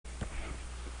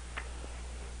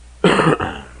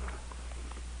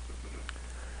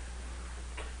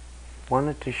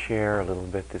Wanted to share a little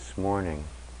bit this morning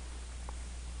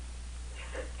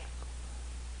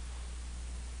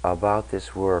about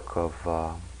this work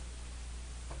of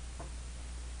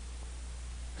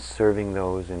serving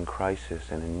those in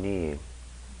crisis and in need.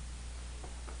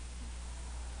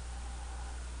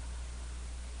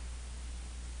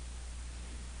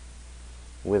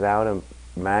 Without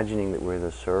imagining that we're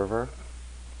the server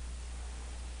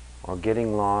or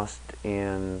getting lost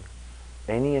in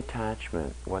any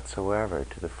attachment whatsoever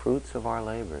to the fruits of our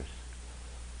labors,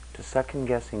 to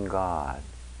second-guessing God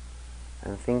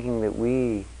and thinking that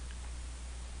we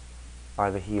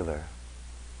are the healer.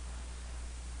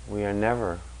 We are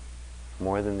never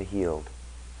more than the healed,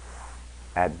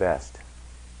 at best.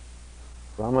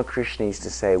 Ramakrishna used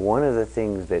to say one of the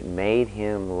things that made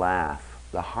him laugh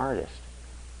the hardest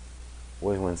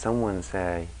was when someone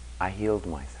say, "I healed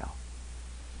myself."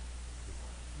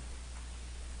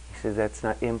 He says that's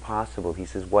not impossible. He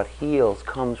says what heals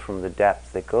comes from the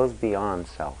depth that goes beyond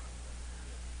self.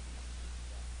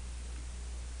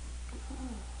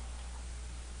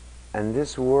 And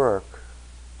this work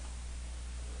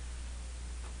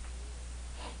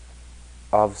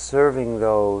of serving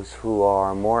those who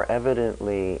are more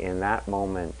evidently in that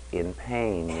moment in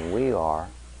pain than we are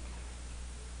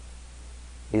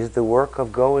is the work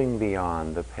of going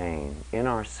beyond the pain in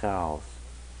ourselves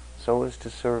so as to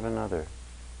serve another.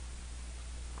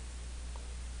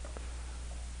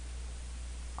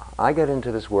 I got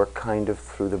into this work kind of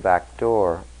through the back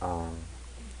door.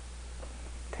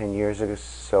 10 years or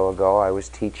so ago, I was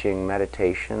teaching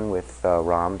meditation with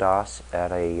Ram Dass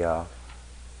at an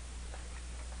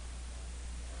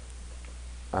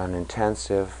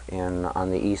intensive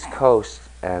on the East Coast,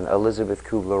 and Elizabeth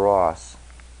Kubler-Ross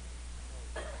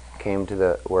came to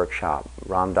the workshop.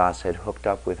 Ram Dass had hooked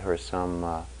up with her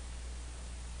some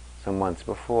months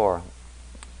before,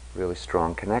 really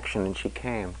strong connection, and she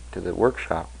came to the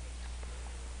workshop.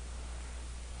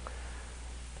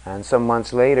 And some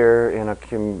months later,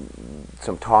 in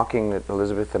some talking that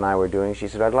Elizabeth and I were doing, she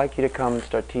said, "I'd like you to come and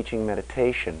start teaching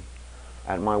meditation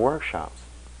at my workshops.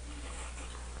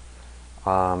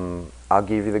 I'll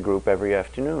give you the group every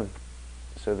afternoon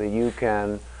so that you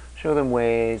can show them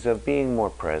ways of being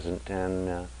more present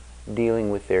and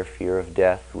dealing with their fear of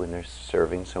death when they're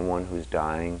serving someone who's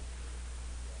dying,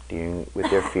 dealing with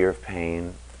their fear of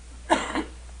pain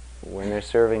when they're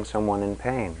serving someone in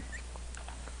pain."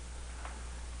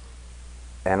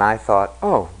 And I thought,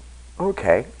 oh,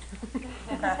 okay.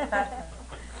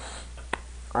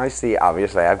 I see,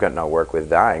 obviously I've got no work with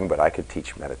dying, but I could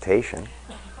teach meditation.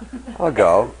 I'll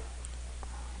go.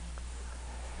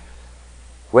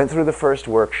 Went through the first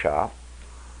workshop.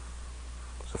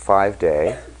 It was a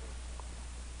 5-day.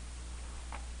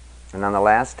 And on the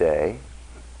last day,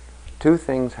 2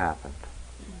 things happened.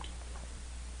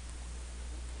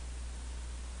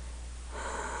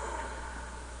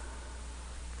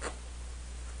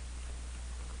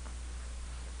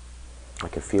 I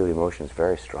can feel the emotions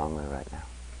very strongly right now.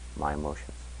 My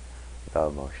emotions. The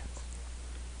emotions.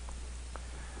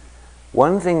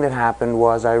 One thing that happened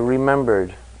was I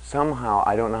remembered, somehow,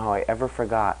 I don't know how I ever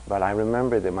forgot, but I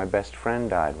remembered that my best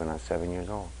friend died when I was 7 years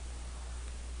old.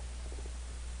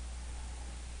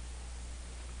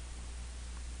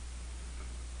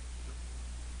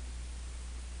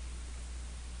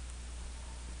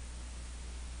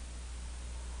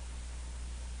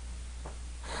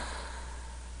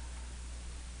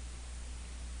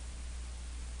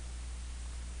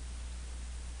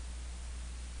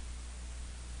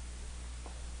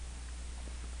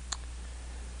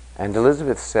 And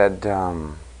Elizabeth said,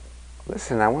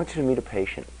 "Listen, I want you to meet a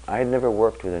patient." I had never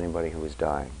worked with anybody who was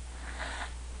dying.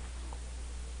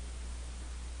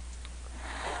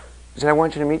 She said, "I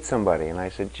want you to meet somebody." And I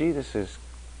said, "Gee,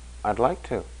 I'd like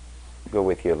to go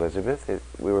with you, Elizabeth."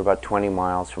 We were about 20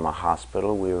 miles from a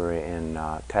hospital. We were in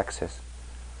Texas.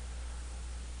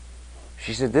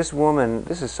 She said, "This woman,"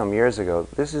 this is some years ago,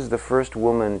 "this is the first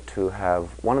woman to have,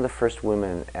 one of the first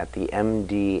women at the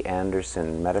MD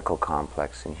Anderson Medical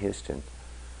Complex in Houston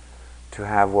to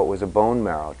have what was a bone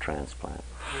marrow transplant."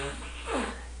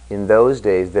 In those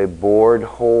days, they bored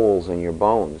holes in your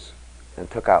bones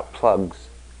and took out plugs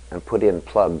and put in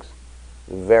plugs.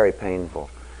 Very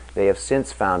painful. They have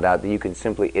since found out that you can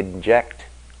simply inject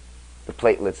the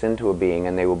platelets into a being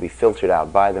and they will be filtered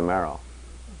out by the marrow.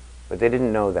 But they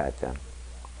didn't know that then.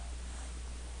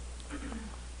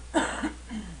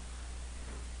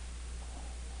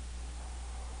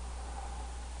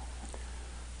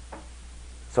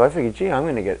 So I figured, gee, I'm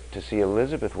going to get to see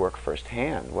Elizabeth work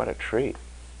firsthand. What a treat.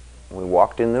 We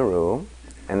walked in the room,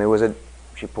 and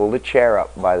she pulled a chair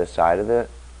up by the side of the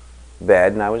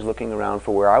bed, and I was looking around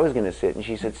for where I was going to sit, and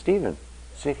she said, "Stephen,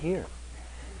 sit here."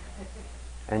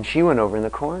 And she went over in the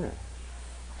corner.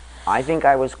 I think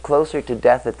I was closer to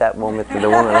death at that moment than the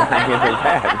woman lying in her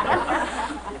bed.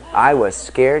 I was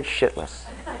scared shitless.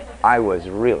 I was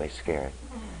really scared.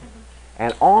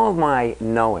 And all my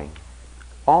knowing,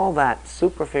 all that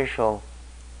superficial,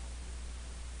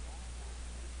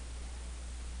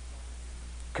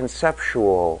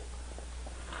 conceptual,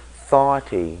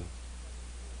 thoughty,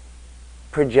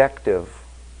 projective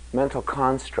mental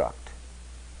construct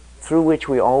through which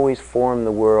we always form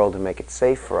the world to make it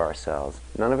safe for ourselves,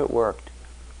 none of it worked.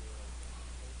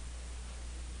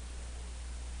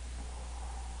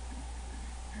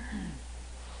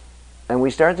 And we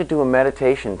started to do a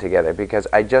meditation together because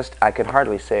I could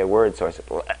hardly say a word, so I said,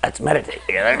 "Let's meditate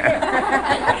together."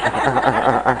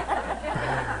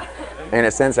 In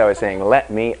a sense, I was saying, "Let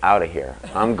me out of here.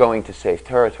 I'm going to safe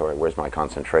territory. Where's my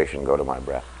concentration? Go to my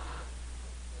breath."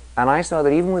 And I saw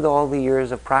that even with all the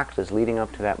years of practice leading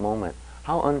up to that moment,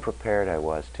 how unprepared I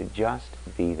was to just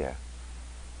be there.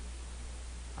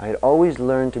 I had always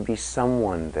learned to be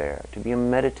someone there, to be a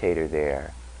meditator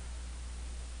there,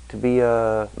 to be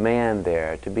a man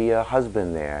there, to be a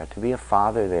husband there, to be a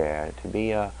father there, to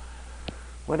be a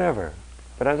whatever.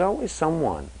 But I was always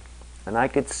someone. And I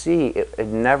could see, it had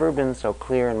never been so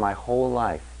clear in my whole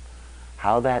life,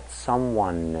 how that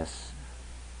someoneness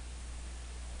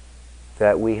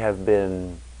that we have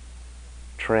been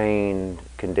trained,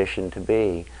 conditioned to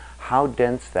be, how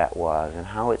dense that was and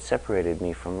how it separated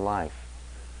me from life.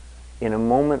 In a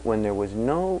moment when there was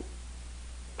no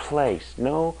place,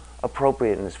 no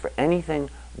appropriateness for anything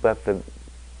but the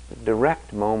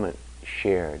direct moment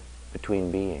shared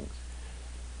between beings.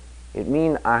 It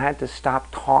means I had to stop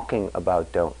talking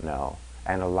about don't know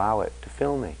and allow it to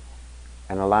fill me,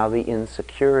 and allow the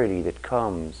insecurity that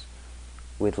comes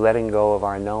with letting go of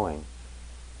our knowing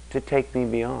to take me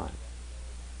beyond.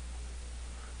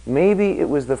 Maybe it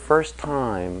was the first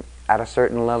time at a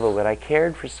certain level that I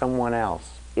cared for someone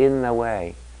else in a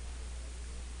way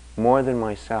more than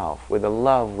myself, where the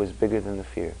love was bigger than the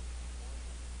fear.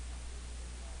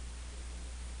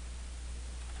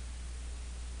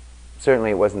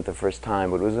 Certainly it wasn't the first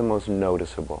time, but it was the most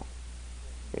noticeable.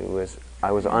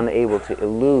 I was unable to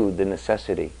elude the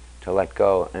necessity to let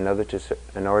go in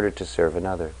order to serve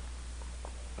another.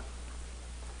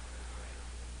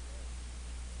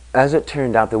 As it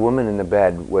turned out, the woman in the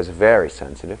bed was very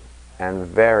sensitive and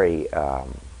very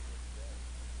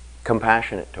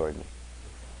compassionate toward me.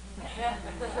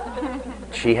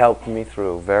 She helped me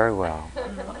through very well.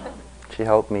 She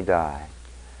helped me die.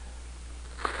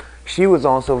 She was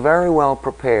also very well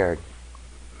prepared.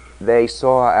 They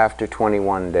saw after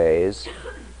 21 days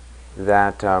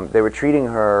that they were treating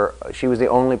her. She was the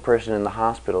only person in the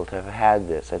hospital to have had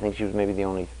this. I think she was maybe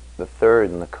the third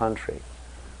in the country.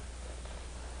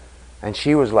 And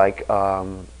she was like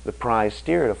the prize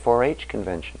steer at a 4-H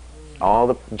convention. All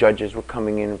the judges were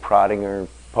coming in and prodding her and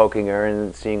poking her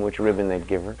and seeing which ribbon they'd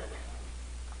give her.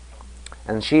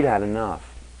 And she'd had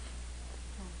enough.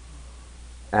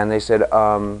 And they said,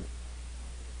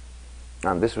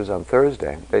 this was on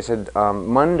Thursday, they said,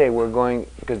 Monday we're going,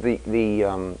 because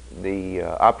the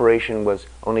operation was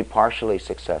only partially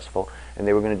successful, and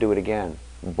they were going to do it again.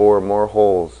 Bore more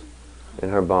holes in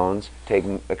her bones,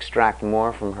 extract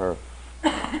more from her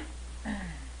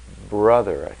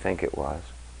brother, I think it was.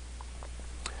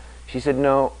 She said,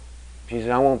 no. She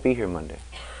said, I won't be here Monday.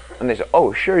 And they said,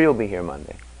 oh, sure, you'll be here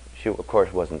Monday. She, of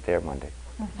course, wasn't there Monday.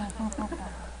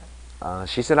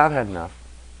 She said, I've had enough.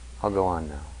 I'll go on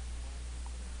now.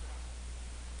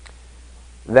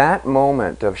 That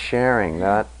moment of sharing,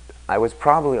 that I was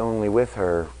probably only with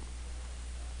her,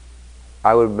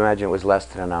 I would imagine it was less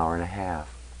than an hour and a half.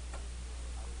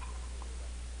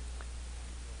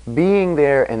 Being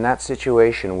there in that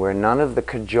situation where none of the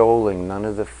cajoling, none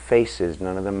of the faces,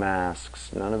 none of the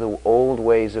masks, none of the old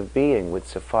ways of being would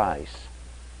suffice,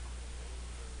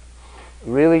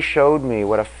 really showed me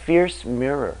what a fierce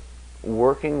mirror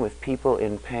working with people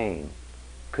in pain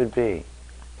could be.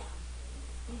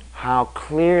 How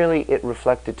clearly it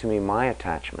reflected to me my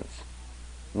attachments,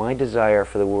 my desire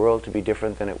for the world to be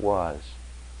different than it was,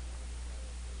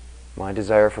 my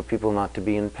desire for people not to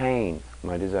be in pain,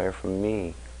 my desire for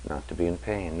me not to be in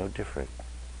pain, no different.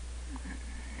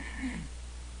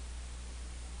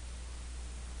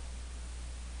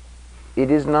 It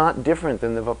is not different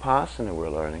than the Vipassana we're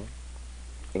learning.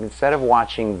 Instead of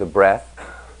watching the breath,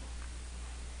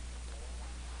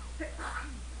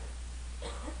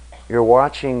 you're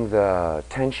watching the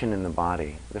tension in the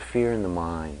body, the fear in the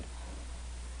mind.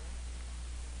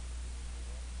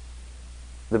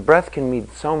 The breath can mean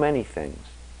so many things.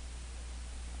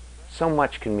 So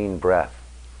much can mean breath.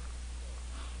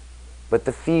 But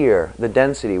the fear, the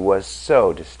density was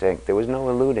so distinct. There was no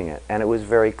eluding it. And it was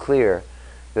very clear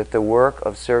that the work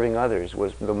of serving others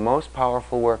was the most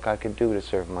powerful work I could do to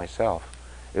serve myself.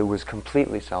 It was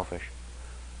completely selfish,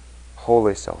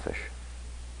 wholly selfish.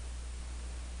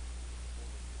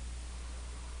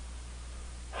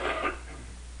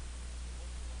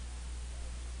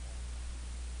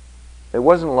 It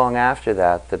wasn't long after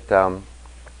that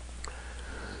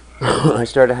I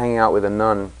started hanging out with a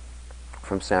nun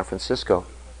from San Francisco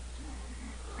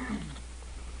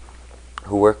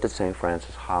who worked at St.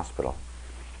 Francis Hospital.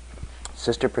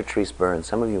 Sister Patrice Burns,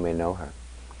 some of you may know her.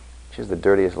 She has the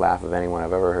dirtiest laugh of anyone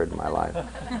I've ever heard in my life.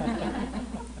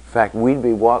 In fact,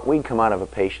 we'd come out of a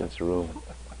patient's room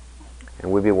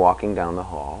and we'd be walking down the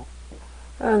hall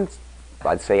and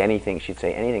I'd say anything, she'd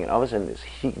say anything, and all of a sudden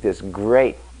this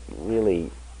great,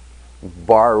 really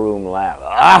barroom laugh.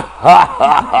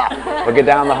 We'd go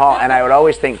down the hall, and I would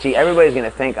always think, gee, everybody's going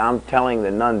to think I'm telling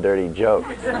the nun dirty jokes.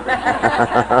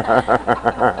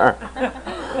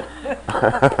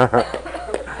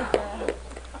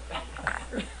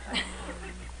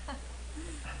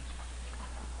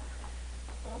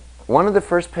 One of the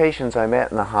first patients I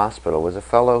met in the hospital was a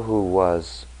fellow who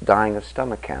was dying of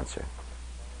stomach cancer.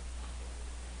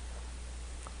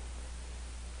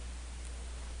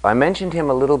 I mentioned him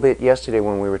a little bit yesterday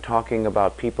when we were talking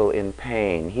about people in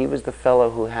pain. He was the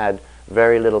fellow who had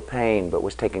very little pain but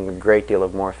was taking a great deal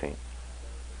of morphine.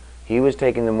 He was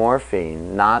taking the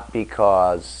morphine not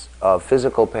because of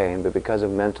physical pain but because of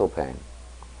mental pain.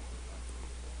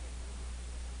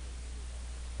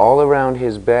 All around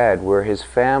his bed were his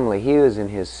family. He was in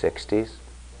his 60s.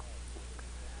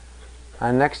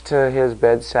 And next to his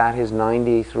bed sat his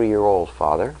 93-year-old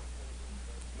father.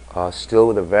 Still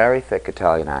with a very thick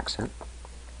Italian accent,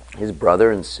 his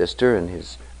brother and sister and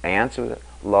his aunts. It was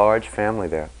a large family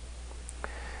there.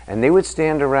 And they would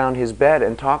stand around his bed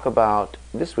and talk about,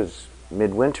 this was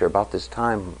midwinter, about this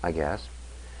time, I guess,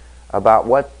 about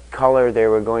what color they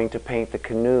were going to paint the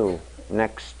canoe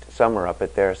next summer up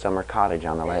at their summer cottage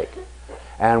on the lake.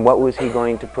 And what was he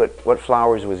going to put, what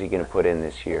flowers was he going to put in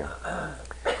this year?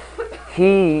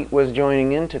 He was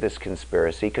joining into this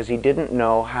conspiracy because he didn't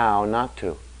know how not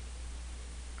to.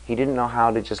 He didn't know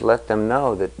how to just let them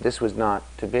know that this was not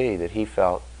to be, that he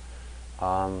felt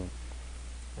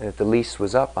that the lease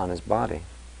was up on his body.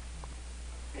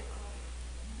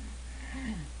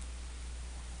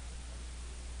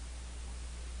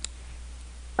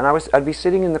 And I'd be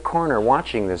sitting in the corner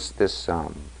watching this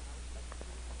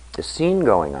scene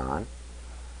going on.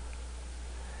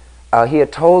 He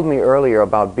had told me earlier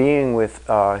about being with,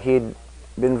 he'd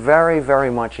been very,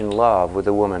 very much in love with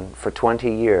a woman for 20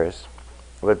 years.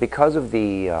 But because of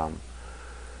the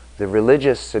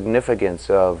religious significance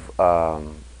of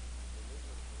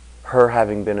her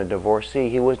having been a divorcee,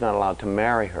 he was not allowed to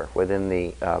marry her within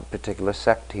the particular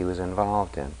sect he was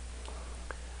involved in.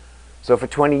 So for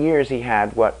 20 years he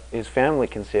had what his family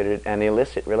considered an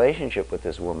illicit relationship with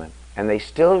this woman. And they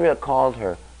still called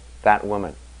her that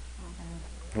woman.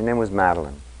 Her name was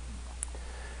Madeline.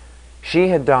 She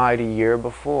had died a year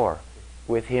before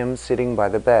with him sitting by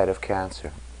the bed of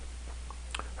cancer.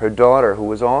 Her daughter, who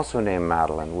was also named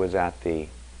Madeline, was at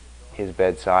his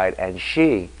bedside, and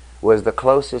she was the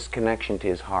closest connection to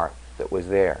his heart that was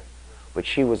there. But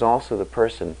she was also the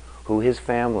person who his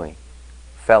family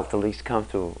felt the least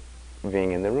comfortable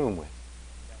being in the room with.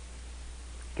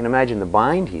 You can imagine the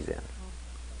bind he's in.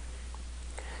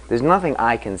 There's nothing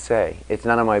I can say. It's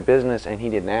none of my business, and he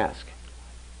didn't ask.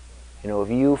 You know, if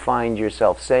you find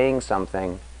yourself saying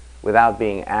something without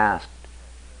being asked,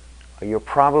 you're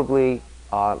probably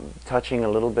touching a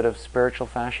little bit of spiritual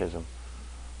fascism.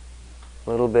 A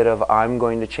little bit of, I'm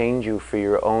going to change you for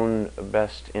your own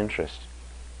best interest.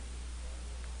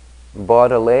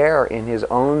 Baudelaire, in his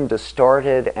own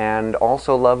distorted and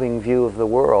also loving view of the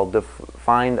world,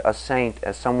 defined a saint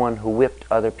as someone who whipped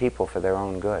other people for their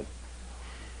own good.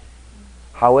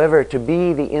 However, to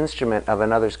be the instrument of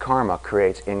another's karma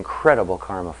creates incredible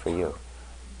karma for you.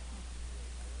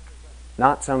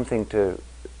 Not something to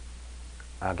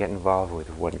get involved with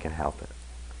if one can help it.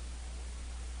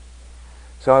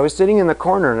 So I was sitting in the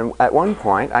corner, and at one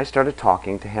point I started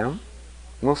talking to him.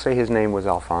 We'll say his name was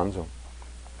Alfonso.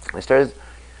 I started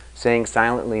saying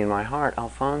silently in my heart,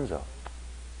 Alfonso,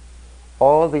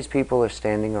 all of these people are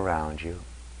standing around you.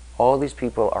 All these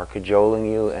people are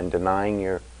cajoling you and denying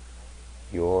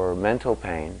your mental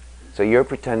pain, so you're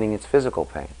pretending it's physical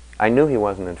pain. I knew he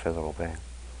wasn't in physical pain.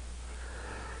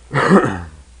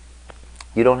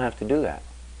 You don't have to do that.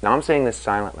 Now I'm saying this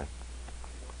silently.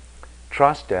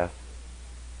 Trust death.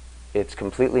 It's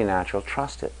completely natural.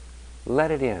 Trust it.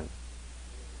 Let it in.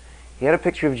 He had a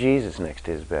picture of Jesus next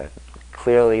to his bed.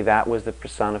 Clearly that was the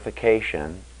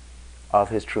personification of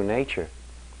his true nature.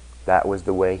 That was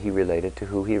the way he related to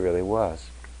who he really was.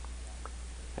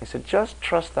 I said, just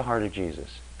trust the heart of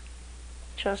Jesus.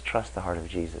 Just trust the heart of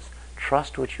Jesus.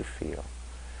 Trust what you feel.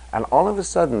 And all of a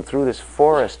sudden, through this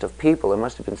forest of people, there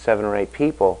must have been 7 or 8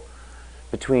 people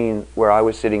between where I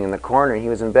was sitting in the corner and he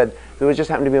was in bed, there was just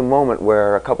happened to be a moment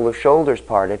where a couple of shoulders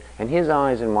parted and his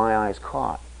eyes and my eyes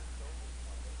caught.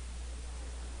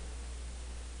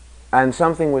 And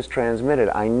something was transmitted.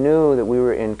 I knew that we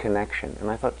were in connection. And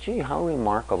I thought, gee, how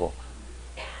remarkable.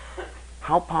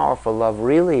 How powerful love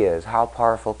really is. How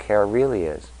powerful care really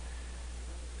is.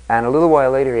 And a little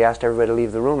while later, he asked everybody to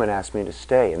leave the room and asked me to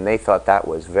stay. And they thought that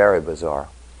was very bizarre.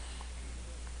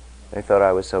 They thought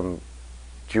I was some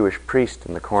Jewish priest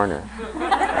in the corner.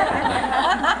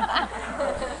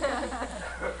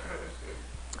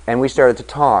 And we started to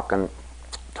talk, and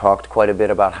talked quite a bit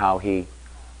about how he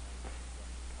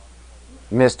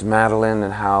missed Madeline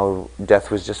and how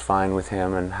death was just fine with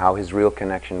him and how his real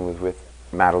connection was with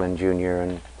Madeline Jr.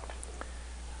 And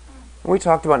we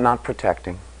talked about not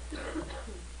protecting.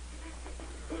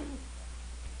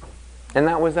 And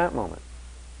that was that moment.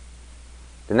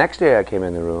 The next day I came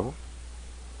in the room.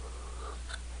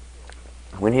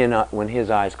 When his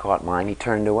eyes caught mine, he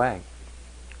turned away.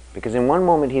 Because in one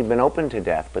moment he'd been open to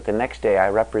death, but the next day I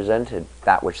represented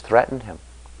that which threatened him.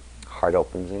 Heart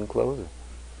opens and closes.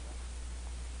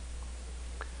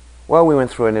 Well, we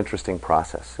went through an interesting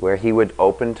process where he would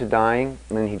open to dying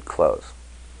and then he'd close.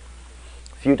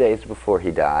 A few days before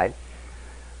he died,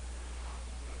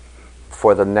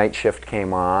 before the night shift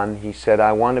came on, he said,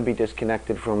 I want to be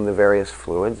disconnected from the various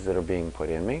fluids that are being put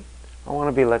in me. I want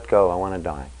to be let go. I want to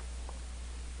die.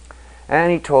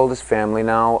 And he told his family,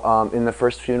 now in the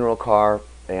first funeral car,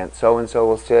 Aunt so-and-so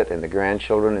will sit, and the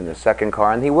grandchildren in the second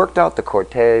car. And he worked out the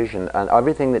cortege and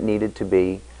everything that needed to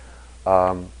be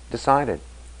decided.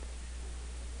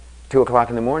 2 o'clock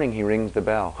in the morning, he rings the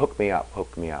bell. Hook me up,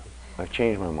 hook me up. I've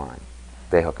changed my mind.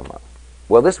 They hook him up.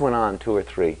 Well, this went on 2 or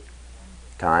 3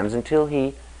 times until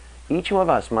each of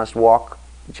us must walk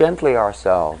gently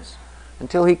ourselves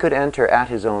until he could enter at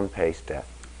his own pace death.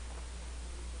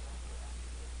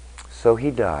 So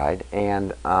he died,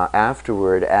 and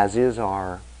afterward, as is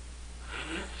our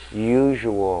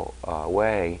usual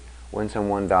way, when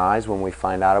someone dies, when we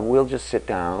find out, we'll just sit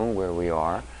down where we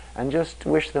are and just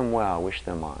wish them well, wish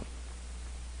them on.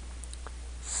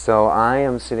 So I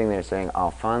am sitting there saying,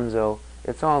 Alfonso,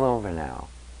 it's all over now.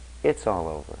 It's all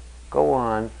over. Go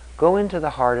on. Go into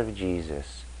the heart of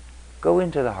Jesus. Go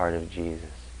into the heart of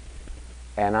Jesus.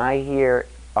 And I hear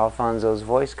Alfonso's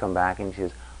voice come back and he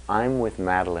says, I'm with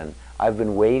Madeline. I've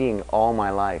been waiting all my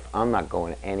life. I'm not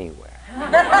going anywhere.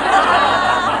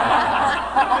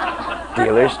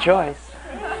 Dealer's choice.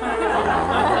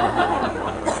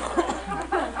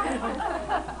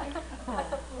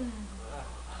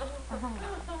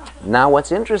 Now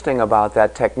what's interesting about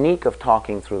that technique of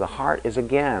talking through the heart is,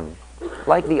 again,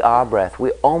 like the ah breath,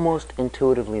 we almost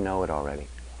intuitively know it already.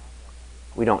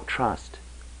 We don't trust.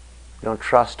 We don't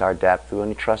trust our depth. We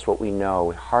only trust what we know.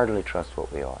 We hardly trust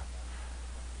what we are.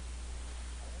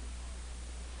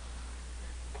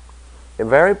 A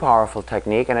very powerful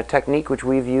technique, and a technique which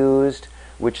we've used,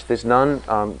 which this nun,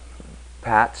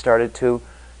 Pat,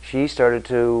 she started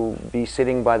to be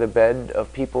sitting by the bed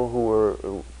of people who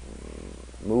were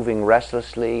moving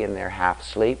restlessly in their half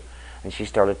sleep, and she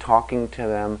started talking to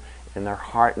them in her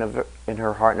heart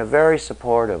in a very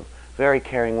supportive, very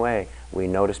caring way. We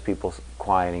noticed people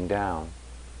quieting down.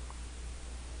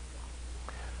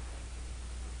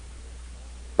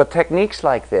 But techniques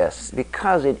like this,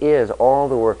 because it is all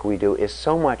the work we do, is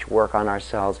so much work on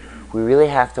ourselves, we really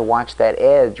have to watch that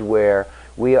edge where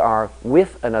we are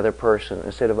with another person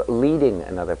instead of leading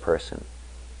another person.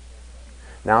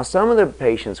 Now, some of the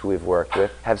patients we've worked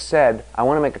with have said, I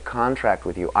want to make a contract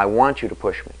with you. I want you to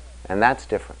push me. And that's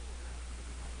different.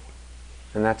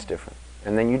 And that's different.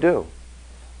 And then you do.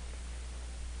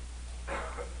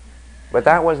 But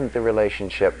that wasn't the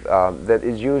relationship that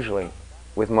is usually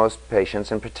with most patients,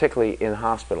 and particularly in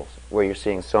hospitals, where you're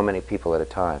seeing so many people at a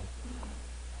time.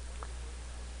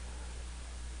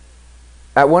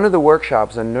 At one of the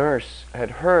workshops, a nurse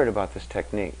had heard about this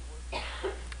technique.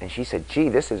 And she said, gee,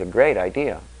 this is a great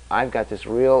idea. I've got this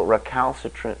real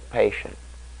recalcitrant patient.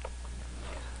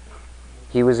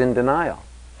 He was in denial.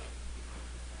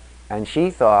 And she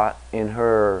thought, in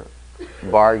her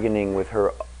bargaining with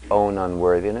her own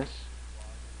unworthiness,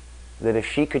 that if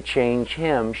she could change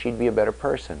him, she'd be a better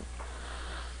person.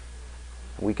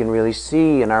 We can really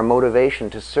see in our motivation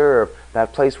to serve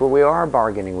that place where we are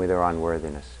bargaining with our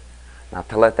unworthiness. Not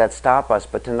to let that stop us,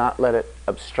 but to not let it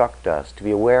obstruct us, to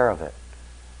be aware of it.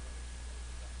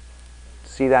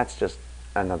 See, that's just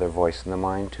another voice in the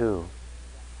mind too.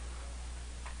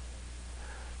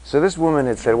 So this woman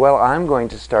had said, well, I'm going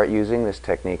to start using this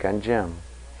technique on Jim.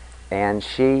 And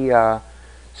she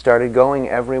started going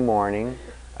every morning,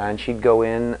 and she'd go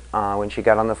in when she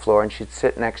got on the floor, and she'd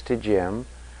sit next to Jim,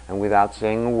 and without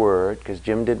saying a word, because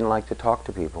Jim didn't like to talk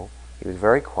to people. He was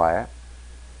very quiet.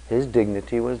 His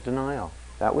dignity was denial.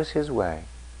 That was his way.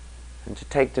 And to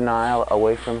take denial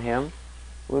away from him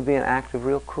would be an act of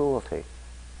real cruelty,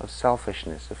 of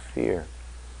selfishness, of fear,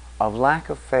 of lack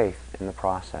of faith in the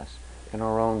process, in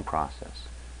our own process,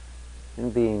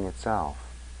 in being itself,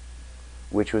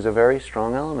 which was a very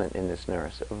strong element in this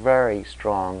nurse, a very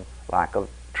strong lack of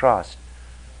trust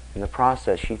in the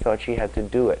process. She thought she had to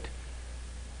do it.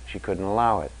 She couldn't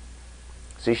allow it.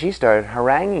 See, she started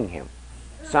haranguing him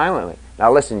silently.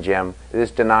 Now listen, Jim,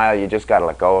 this denial, you just got to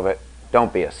let go of it.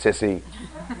 Don't be a sissy.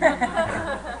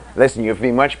 Listen, you'd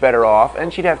be much better off.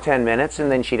 And she'd have 10 minutes,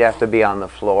 and then she'd have to be on the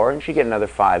floor, and she'd get another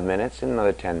 5 minutes, and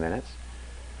another 10 minutes.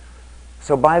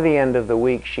 So by the end of the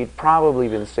week, she'd probably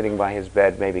been sitting by his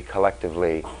bed maybe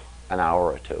collectively an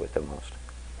hour or two at the most.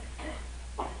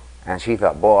 And she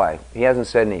thought, boy, he hasn't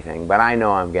said anything, but I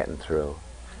know I'm getting through.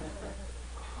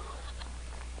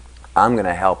 I'm going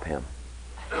to help him.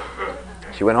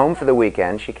 She went home for the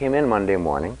weekend. She came in Monday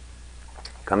morning.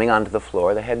 Coming onto the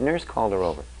floor, the head nurse called her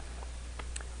over.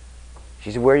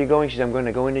 She said, where are you going? She said, I'm going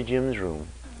to go into Jim's room.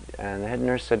 And the head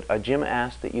nurse said, Jim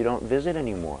asked that you don't visit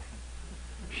anymore.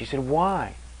 She said,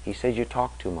 why? He said, you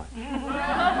talk too much.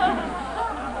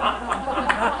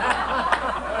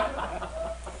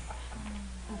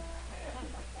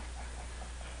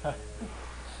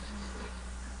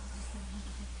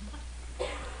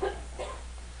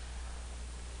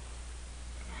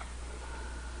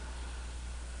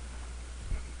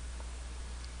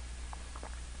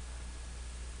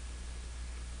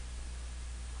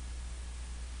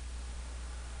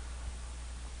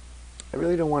 I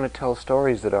really don't want to tell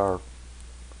stories that have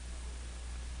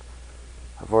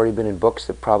already been in books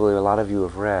that probably a lot of you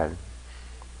have read.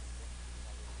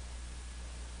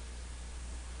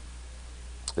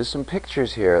 There's some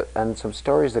pictures here and some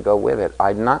stories that go with it.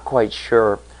 I'm not quite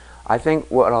sure. I think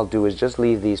what I'll do is just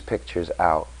leave these pictures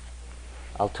out.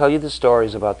 I'll tell you the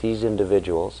stories about these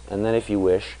individuals, and then if you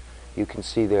wish, you can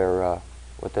see their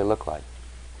what they look like.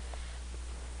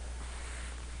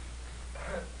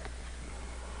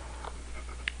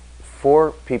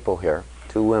 Four people here,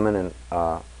 2 women and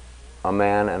a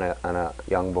man and a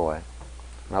young boy.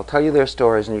 And I'll tell you their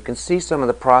stories, and you can see some of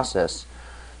the process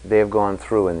they have gone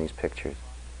through in these pictures.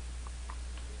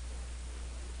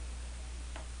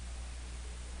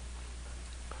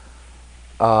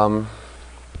 Friend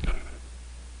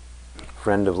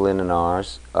of Lynn and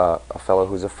ours, a fellow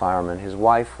who's a fireman. His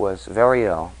wife was very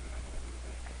ill.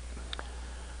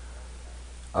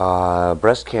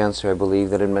 Breast cancer, I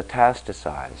believe, that had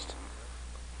metastasized.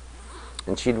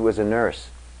 And she was a nurse.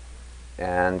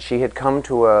 And she had come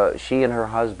to she and her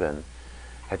husband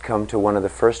had come to one of the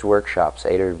first workshops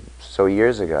 8 or so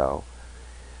years ago.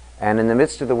 And in the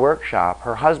midst of the workshop,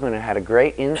 her husband had had a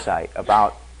great insight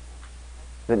about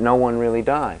that no one really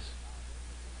dies.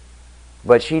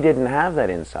 But she didn't have that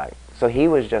insight. So he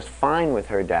was just fine with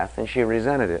her death, and she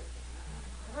resented it.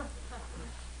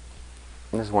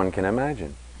 As one can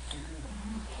imagine.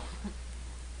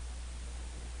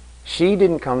 She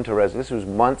didn't come to resolution. This was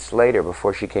months later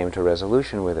before she came to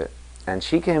resolution with it. And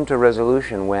she came to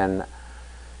resolution when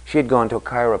she had gone to a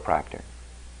chiropractor.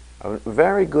 A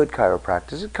very good chiropractor.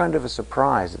 This is kind of a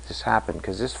surprise that this happened,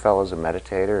 because this fellow's a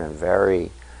meditator and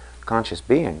very conscious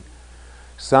being.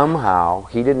 Somehow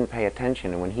he didn't pay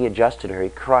attention, and when he adjusted her, he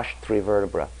crushed 3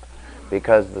 vertebrae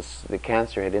because the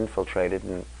cancer had infiltrated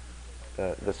in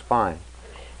the spine.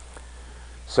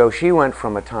 So she went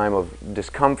from a time of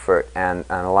discomfort and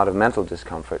a lot of mental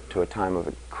discomfort to a time of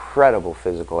incredible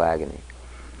physical agony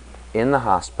in the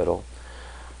hospital.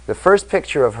 The first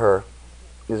picture of her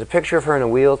is a picture of her in a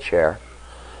wheelchair,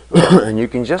 and you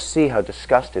can just see how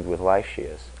disgusted with life she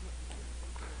is.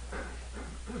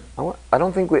 I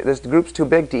don't think this group's too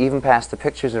big to even pass the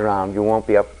pictures around. You won't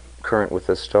be up current with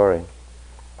this story.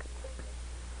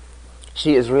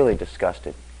 She is really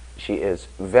disgusted. She is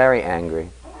very angry.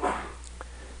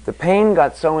 The pain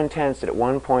got so intense that at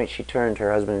one point she turned to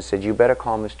her husband and said, "You better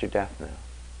call Mr. Death now.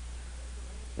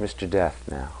 Mr. Death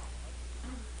now."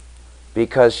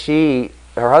 Because her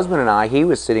husband and I, he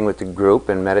was sitting with the group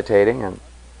and meditating and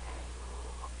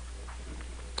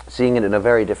seeing it in a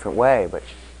very different way, but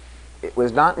it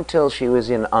was not until she was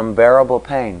in unbearable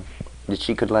pain that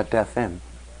she could let death in.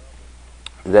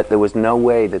 that there was no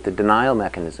way that the denial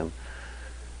mechanism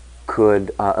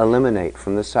could eliminate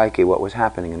from the psyche what was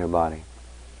happening in her body.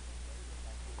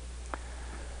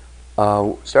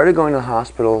 Started going to the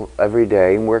hospital every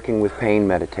day and working with pain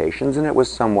meditations, and it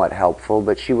was somewhat helpful,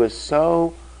 but she was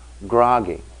so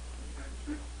groggy.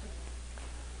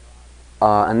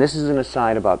 And this is an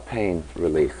aside about pain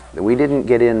relief. We didn't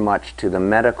get in much to the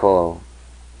medical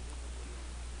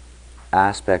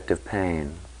aspect of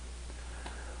pain.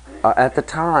 At the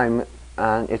time,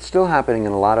 it's still happening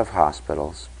in a lot of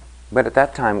hospitals, but at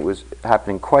that time it was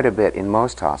happening quite a bit in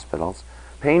most hospitals.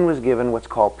 Pain was given what's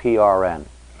called PRN,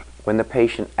 when the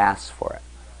patient asks for it.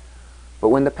 But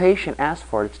when the patient asks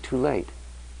for it, it's too late.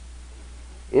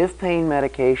 If pain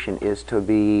medication is to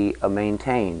be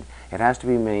maintained, it has to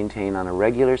be maintained on a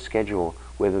regular schedule,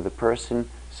 whether the person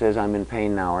says, "I'm in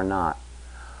pain now" or not.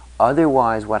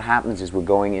 Otherwise, what happens is we're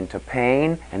going into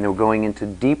pain, and we're going into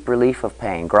deep relief of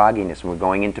pain, grogginess, and we're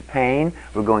going into pain,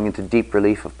 we're going into deep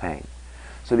relief of pain.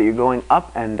 So that you're going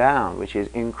up and down, which is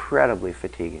incredibly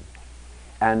fatiguing,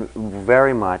 and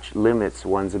very much limits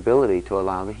one's ability to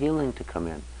allow the healing to come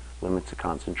in, limits the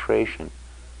concentration,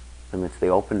 limits the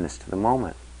openness to the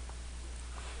moment.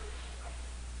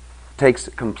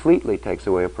 Completely takes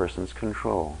away a person's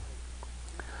control.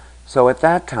 So at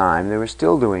that time, they were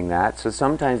still doing that, so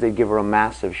sometimes they'd give her a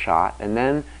massive shot, and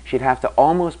then she'd have to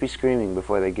almost be screaming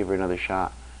before they'd give her another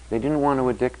shot. They didn't want to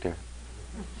addict her.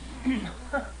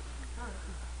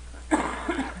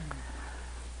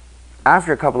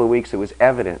 After a couple of weeks, it was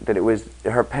evident that it was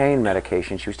her pain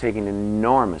medication. She was taking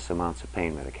enormous amounts of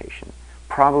pain medication.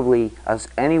 Probably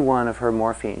any one of her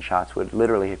morphine shots would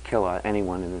literally have killed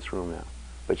anyone in this room now.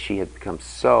 But she had become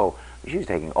she was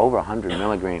taking over 100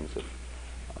 milligrams of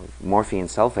morphine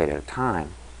sulfate at a time.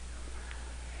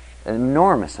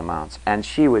 Enormous amounts. And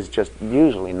she was just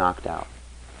usually knocked out.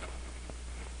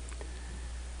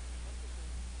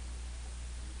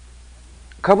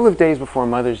 A couple of days before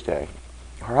Mother's Day,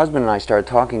 her husband and I started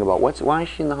talking about why is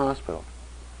she in the hospital?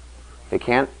 They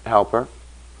can't help her.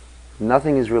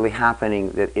 Nothing is really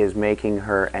happening that is making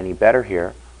her any better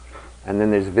here. And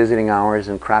then there's visiting hours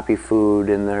and crappy food,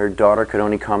 and her daughter could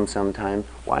only come sometimes.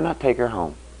 Why not take her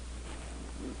home?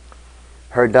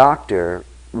 Her doctor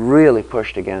really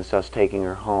pushed against us taking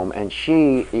her home, and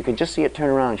you could just see it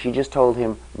turn around. She just told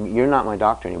him, "You're not my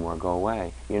doctor anymore, go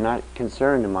away. You're not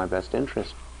concerned in my best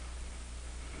interest.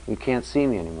 You can't see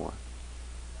me anymore.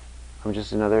 I'm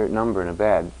just another number in a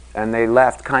bed." And they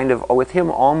left kind of with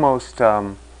him almost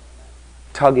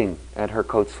tugging at her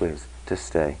coat sleeves to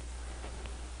stay.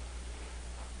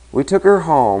 We took her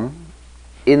home.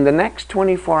 In the next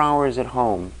 24 hours at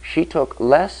home, she took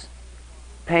less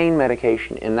pain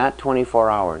medication in that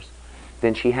 24 hours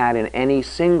than she had in any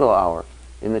single hour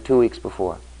in the 2 weeks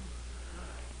before.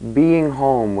 Being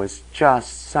home was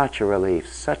just such a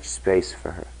relief, such space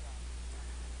for her.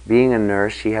 Being a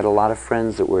nurse, she had a lot of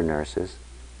friends that were nurses,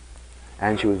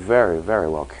 and she was very, very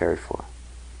well cared for.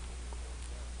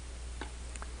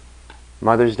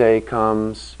 Mother's Day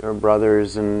comes, her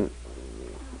brothers and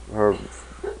her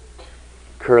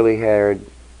curly-haired,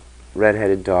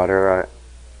 red-headed daughter,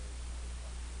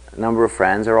 a number of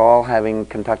friends are all having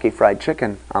Kentucky Fried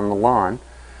Chicken on the lawn,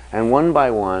 and one by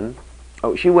one,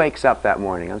 she wakes up that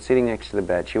morning. I'm sitting next to the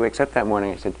bed. She wakes up that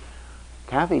morning. I said,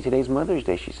 "Kathy, today's Mother's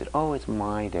Day." She said, "Oh, it's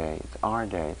my day. It's our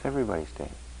day. It's everybody's day."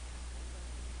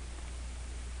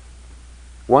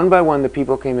 One by one, the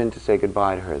people came in to say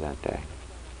goodbye to her that day.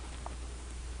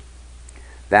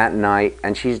 That night,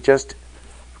 and she's just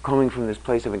coming from this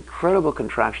place of incredible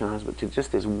contraction in the hospital to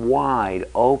just this wide,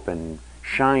 open,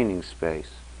 shining space.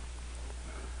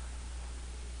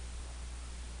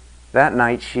 That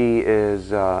night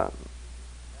she's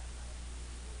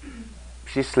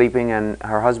sleeping, and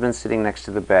her husband's sitting next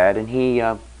to the bed, and he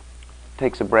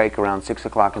takes a break around 6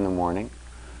 o'clock in the morning,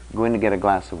 going to get a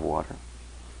glass of water.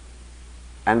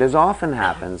 And as often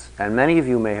happens, and many of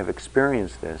you may have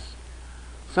experienced this,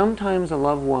 sometimes a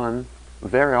loved one,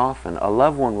 very often, a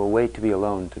loved one will wait to be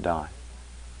alone to die.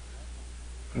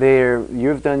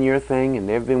 You've done your thing, and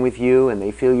they've been with you, and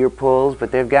they feel your pulls,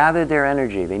 but they've gathered their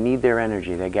energy. They need their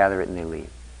energy. They gather it and they leave.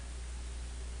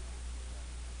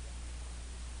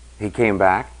 He came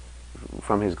back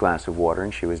from his glass of water,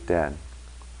 and she was dead.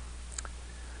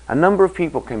 A number of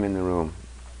people came in the room.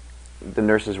 The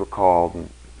nurses were called, and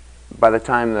by the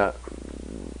time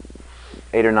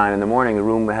 8 or 9 in the morning, the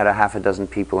room had a half a dozen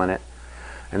people in it.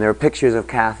 And there are pictures of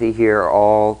Kathy here,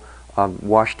 all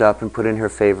washed up and put in her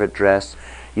favorite dress.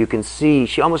 You can see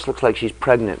she almost looks like she's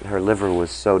pregnant. Her liver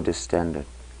was so distended.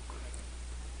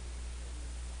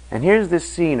 And here's this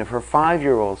scene of her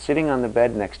 5-year-old sitting on the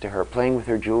bed next to her, playing with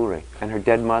her jewelry, and her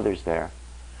dead mother's there.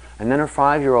 And then her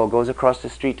 5-year-old goes across the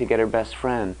street to get her best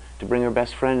friend, to bring her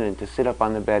best friend in, to sit up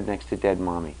on the bed next to dead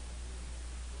mommy.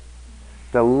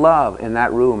 The love in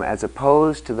that room as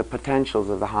opposed to the potentials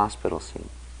of the hospital scene.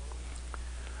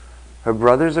 Her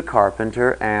brother's a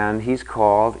carpenter, and he's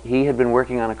called. He had been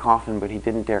working on a coffin, but he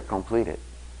didn't dare complete it.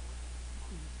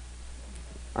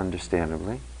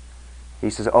 Understandably. He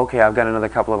says, okay, I've got another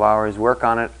couple of hours, work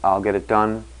on it, I'll get it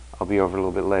done, I'll be over a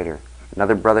little bit later.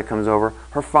 Another brother comes over,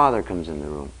 her father comes in the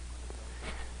room.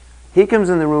 He comes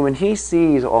in the room and he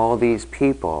sees all these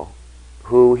people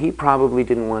who he probably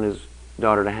didn't want his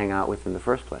daughter to hang out with in the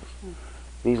first place.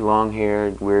 These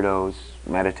long-haired weirdos,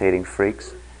 meditating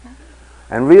freaks.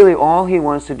 And really all he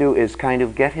wants to do is kind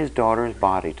of get his daughter's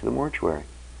body to the mortuary.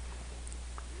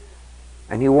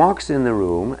 And he walks in the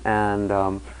room,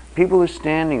 and people are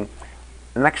standing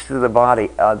next to the body.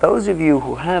 Those of you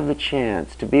who have the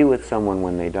chance to be with someone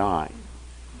when they die,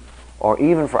 or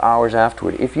even for hours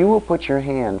afterward, if you will put your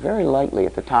hand very lightly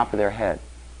at the top of their head,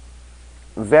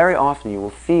 very often you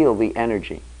will feel the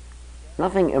energy.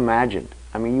 Nothing imagined.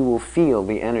 I mean, you will feel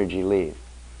the energy leave.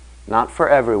 Not for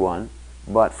everyone,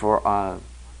 but for a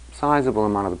sizable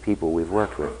amount of the people we've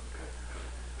worked with.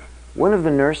 One of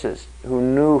the nurses who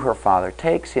knew her father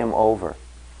takes him over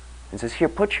and says, here,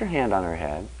 put your hand on her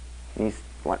head. And he's,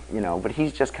 but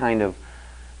he's just kind of,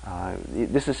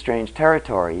 this is strange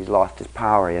territory. He's lost his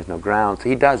power. He has no ground. So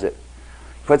he does it.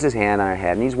 Puts his hand on her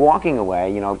head, and he's walking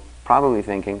away, probably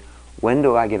thinking, when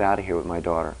do I get out of here with my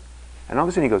daughter? And all of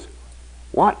a sudden he goes,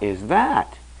 what is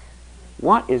that?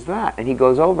 What is that? And he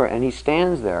goes over, and he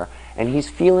stands there, and he's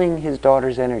feeling his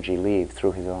daughter's energy leave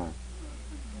through his arm.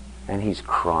 And he's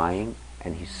crying,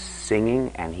 and he's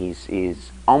singing, and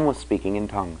he's almost speaking in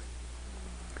tongues.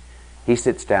 He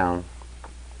sits down.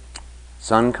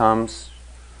 Sun comes.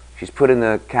 She's put in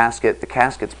the casket. The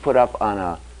casket's put up on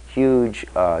a huge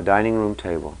dining room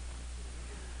table.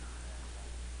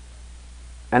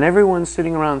 And everyone's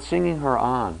sitting around singing her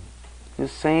on. The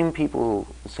same people,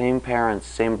 the same parents,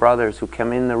 same brothers who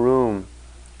came in the room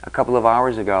a couple of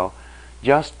hours ago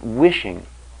just wishing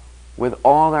with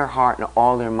all their heart and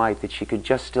all their might that she could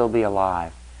just still be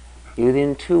alive.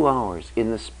 Within 2 hours,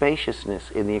 in the spaciousness,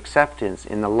 in the acceptance,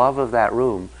 in the love of that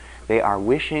room, they are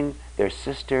wishing their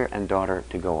sister and daughter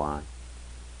to go on,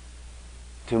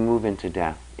 to move into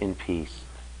death in peace,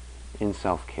 in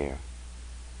self-care.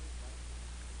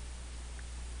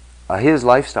 His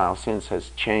lifestyle since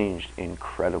has changed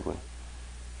incredibly.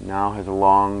 Now has a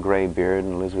long gray beard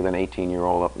and lives with an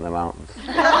 18-year-old up in the mountains.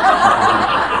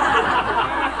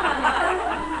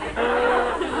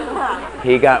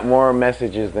 He got more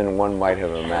messages than one might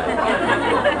have imagined.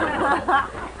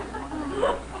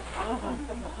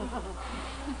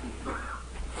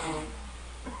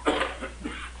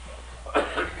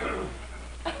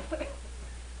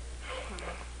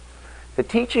 The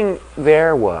teaching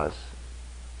there was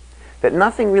that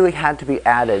nothing really had to be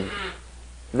added,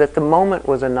 that the moment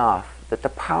was enough, that the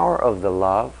power of the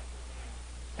love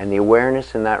and the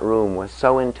awareness in that room was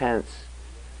so intense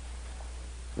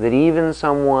that even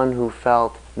someone who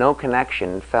felt no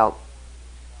connection, felt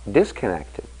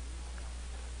disconnected,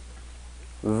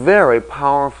 very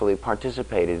powerfully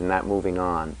participated in that moving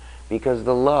on, because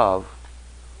the love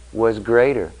was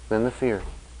greater than the fear.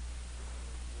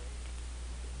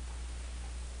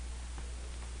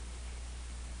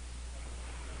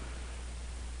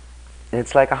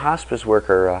 It's like a hospice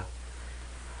worker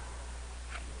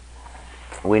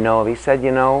we know of. He said,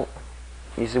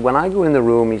 he said, when I go in the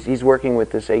room, he's working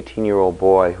with this 18-year-old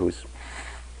boy who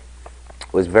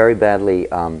was very badly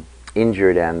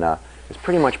injured and is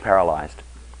pretty much paralyzed,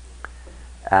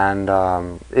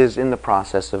 and is in the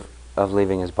process of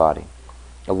leaving his body.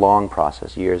 A long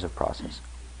process, years of process.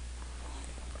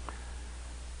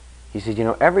 He said,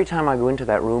 every time I go into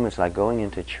that room, it's like going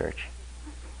into church.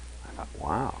 I thought,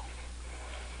 wow.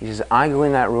 He says, I go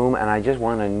in that room and I just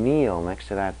want to kneel next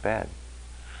to that bed.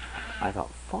 I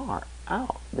thought, far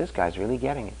out. This guy's really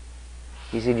getting it.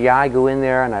 He said, yeah, I go in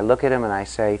there and I look at him and I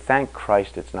say, thank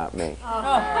Christ it's not me.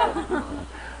 I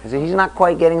said, he's not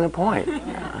quite getting the point.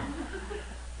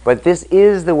 But this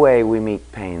is the way we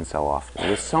meet pain so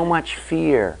often. With so much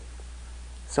fear,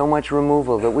 so much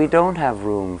removal, that we don't have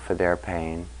room for their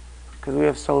pain because we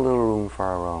have so little room for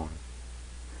our own.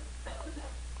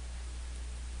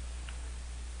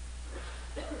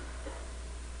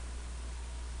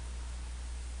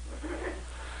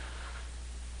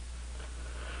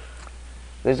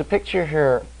 There's a picture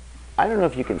here. I don't know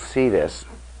if you can see this.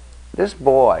 This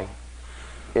boy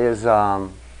is, I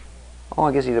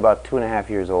guess he's about 2.5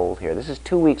 years old here. This is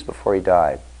 2 weeks before he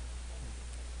died.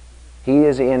 He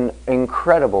is in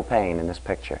incredible pain in this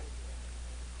picture.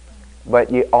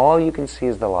 but all you can see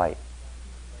is the light.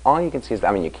 All you can see is,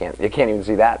 I mean, you can't even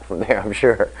see that from there, I'm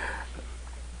sure.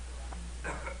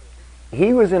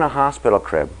 He was in a hospital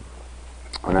crib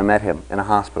when I met him, in a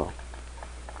hospital,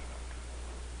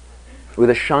 with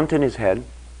a shunt in his head,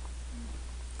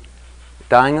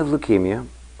 dying of leukemia,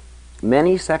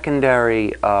 many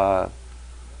secondary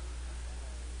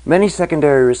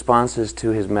responses to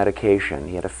his medication.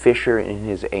 He had a fissure in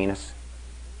his anus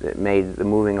that made the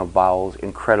moving of bowels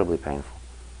incredibly painful.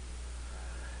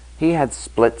 He had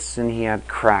splits and he had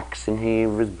cracks and he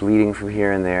was bleeding from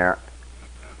here and there.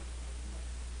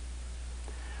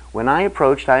 When I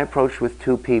approached with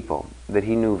two people that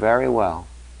he knew very well,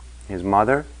 his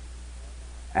mother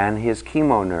and his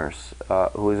chemo nurse,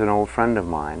 who was an old friend of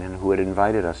mine and who had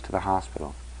invited us to the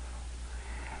hospital.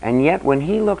 And yet when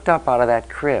he looked up out of that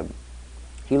crib,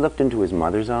 he looked into his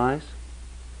mother's eyes,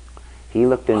 he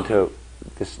looked into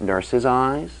this nurse's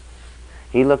eyes,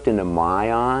 he looked into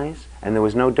my eyes, and there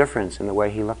was no difference in the way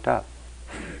he looked up.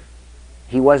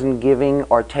 He wasn't giving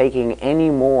or taking any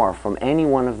more from any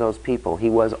one of those people. He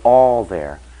was all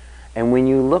there. And when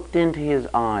you looked into his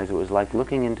eyes, it was like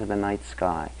looking into the night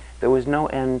sky. There was no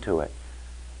end to it.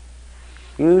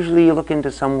 Usually you look into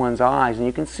someone's eyes and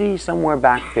you can see somewhere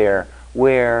back there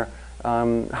where,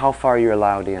 how far you're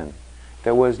allowed in.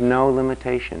 There was no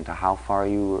limitation to how far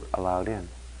you were allowed in.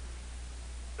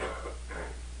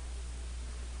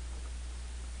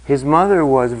 His mother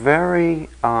was very,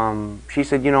 she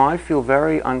said, you know, I feel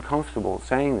very uncomfortable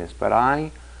saying this, but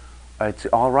it's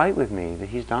all right with me that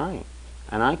he's dying.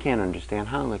 And I can't understand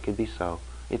how it could be so.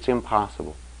 It's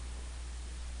impossible.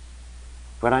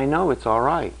 But I know it's all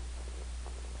right.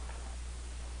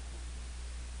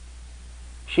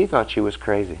 She thought she was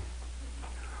crazy.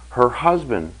 Her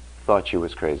husband thought she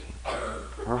was crazy.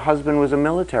 Her husband was a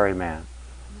military man.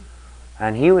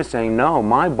 And he was saying, no,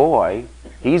 my boy,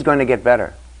 he's going to get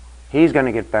better. He's going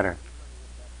to get better.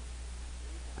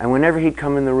 And whenever he'd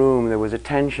come in the room, there was a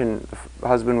tension. The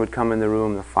husband would come in the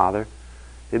room, the father.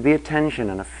 There'd be a tension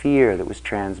and a fear that was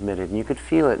transmitted. And you could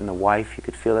feel it in the wife. You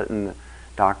could feel it in the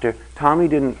doctor.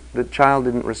 The child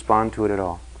didn't respond to it at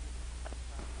all.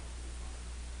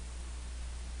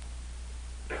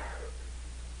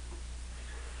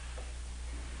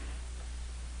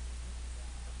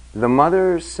 The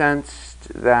mother sensed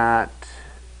that,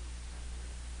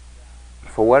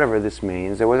 for whatever this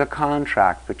means, there was a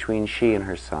contract between she and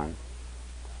her son.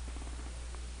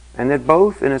 And that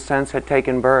both, in a sense, had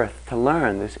taken birth to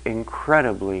learn this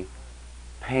incredibly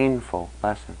painful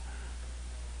lesson.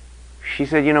 She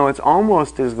said, you know, it's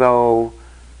almost as though,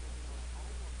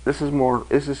 this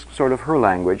is sort of her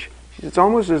language, she said, it's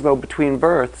almost as though between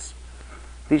births,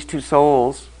 these two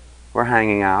souls were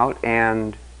hanging out,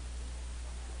 and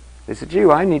they said, gee,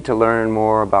 I need to learn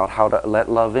more about how to let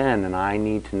love in, and I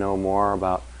need to know more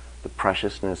about the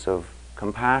preciousness of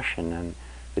compassion and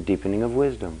the deepening of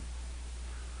wisdom.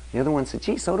 The other one said,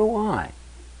 gee, so do I.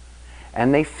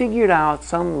 And they figured out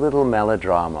some little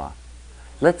melodrama.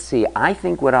 Let's see, I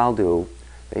think what I'll do,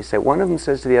 they say, one of them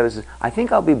says to the other, I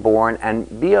think I'll be born and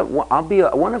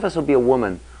one of us will be a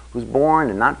woman who's born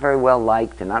and not very well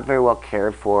liked and not very well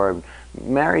cared for,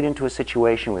 married into a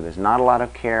situation where there's not a lot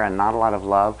of care and not a lot of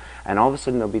love, and all of a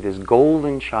sudden there'll be this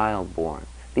golden child born,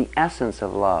 the essence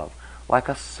of love, like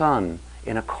a sun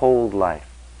in a cold life.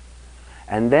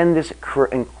 And then this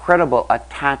incredible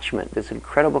attachment, this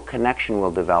incredible connection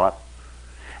will develop,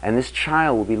 and this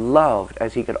child will be loved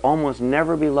as he could almost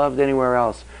never be loved anywhere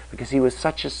else because he was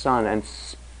such a son and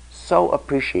so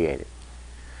appreciated.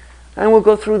 And we'll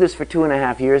go through this for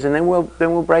 2.5 years, and then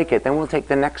we'll break it. Then we'll take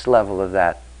the next level of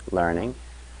that learning,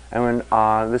 and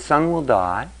when the son will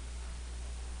die,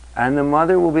 and the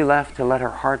mother will be left to let her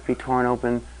heart be torn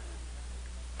open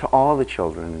to all the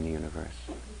children in the universe,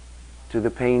 to the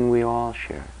pain we all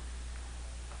share.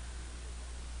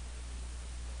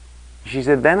 She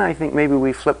said, then I think maybe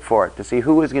we flip for it to see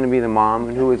who was going to be the mom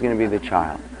and who was going to be the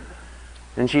child.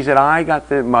 And she said, I got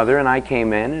the mother and I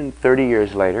came in, and 30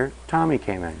 years later, Tommy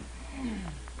came in.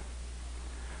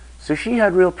 So she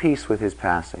had real peace with his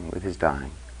passing, with his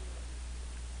dying.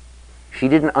 She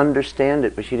didn't understand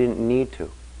it, but she didn't need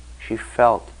to. She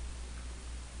felt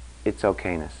its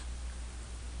okayness.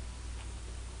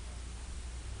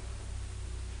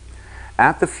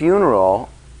 At the funeral,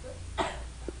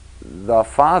 the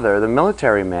father, the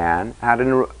military man, had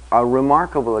a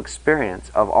remarkable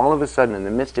experience of all of a sudden, in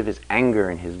the midst of his anger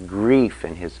and his grief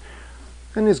and his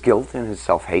guilt and his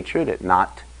self-hatred at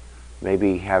not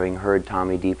maybe having heard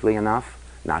Tommy deeply enough,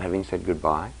 not having said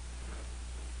goodbye.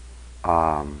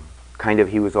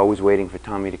 He was always waiting for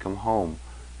Tommy to come home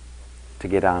to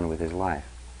get on with his life.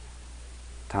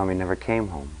 Tommy never came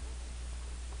home.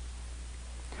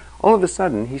 All of a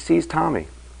sudden, he sees Tommy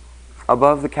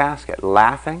above the casket,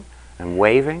 laughing and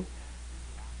waving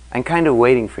and kind of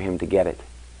waiting for him to get it.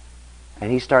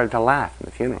 And he started to laugh in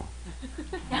the funeral.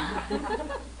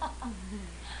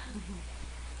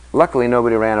 Luckily,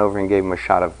 nobody ran over and gave him a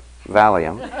shot of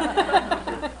Valium.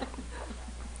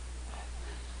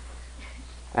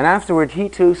 And afterward, he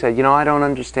too said, you know, I don't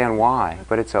understand why,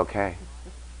 but it's okay.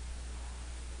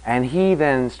 And he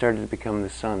then started to become the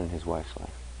sun in his wife's life.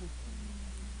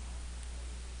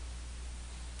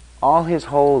 All his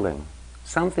holding,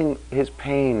 his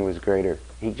pain was greater.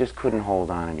 He just couldn't hold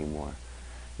on anymore.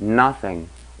 Nothing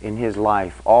in his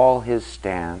life, all his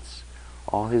stance,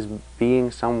 all his being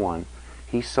someone,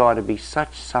 he saw to be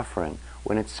such suffering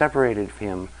when it separated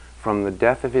him from the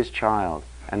death of his child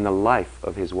and the life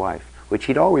of his wife, which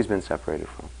he'd always been separated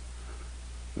from.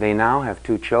 They now have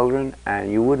 2 children,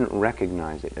 and you wouldn't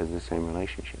recognize it as the same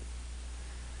relationship.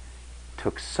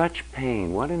 Took such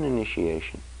pain. What an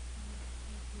initiation.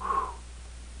 Whew.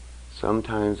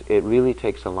 Sometimes it really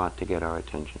takes a lot to get our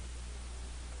attention.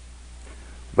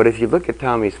 But if you look at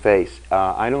Tommy's face,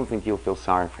 I don't think you'll feel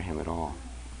sorry for him at all.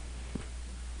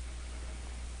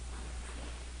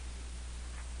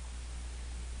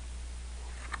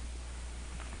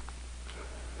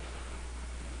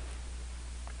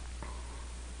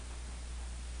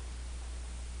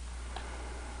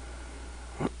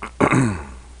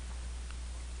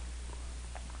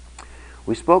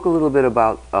 We spoke a little bit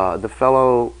about the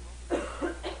fellow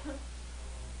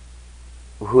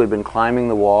who had been climbing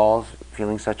the walls,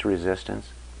 feeling such resistance.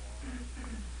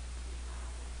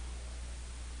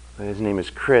 His name is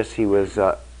Chris. He was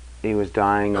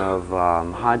dying of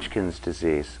Hodgkin's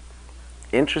disease.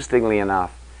 Interestingly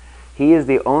enough, he is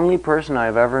the only person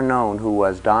I've ever known who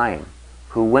was dying,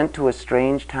 who went to a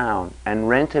strange town and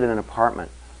rented an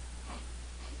apartment.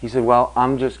 He said, well,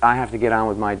 I have to get on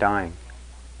with my dying.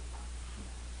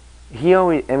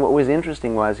 And what was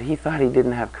interesting was he thought he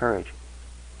didn't have courage.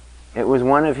 It was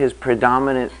one of his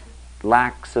predominant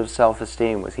lacks of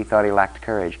self-esteem, was he thought he lacked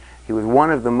courage. He was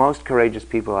one of the most courageous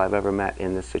people I've ever met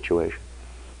in this situation.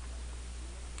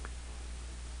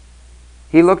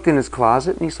 He looked in his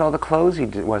closet and he saw the clothes he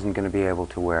wasn't going to be able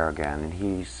to wear again. And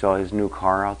he saw his new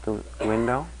car out the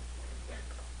window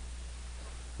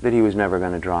that he was never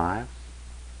going to drive.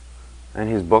 And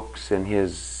his books and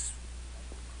his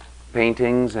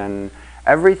paintings and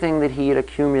everything that he had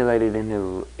accumulated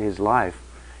in his life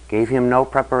gave him no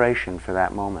preparation for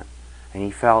that moment. And he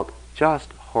felt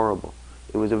just horrible.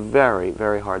 It was a very,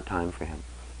 very hard time for him.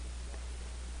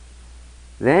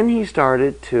 Then he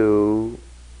started to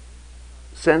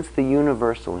sense the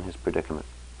universal in his predicament.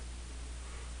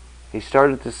 He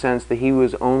started to sense that he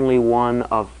was only one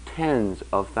of tens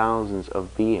of thousands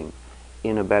of beings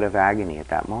in a bed of agony at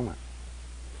that moment.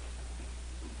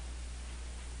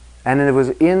 And it was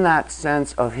in that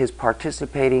sense of his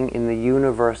participating in the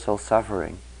universal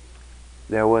suffering,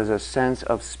 there was a sense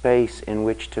of space in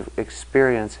which to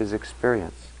experience his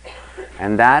experience.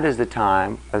 And that is the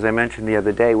time, as I mentioned the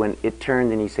other day, when it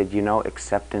turned and he said, you know,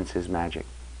 acceptance is magic.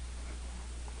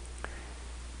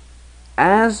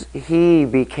 As he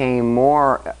became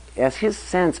more, as his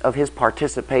sense of his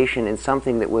participation in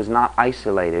something that was not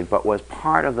isolated but was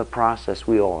part of the process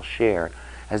we all share,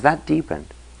 as that deepened,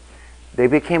 there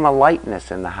became a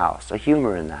lightness in the house, a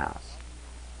humor in the house.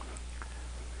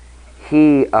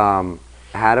 He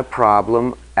had a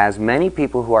problem, as many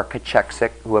people who are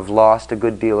kacheksic, who have lost a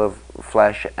good deal of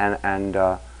flesh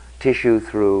and tissue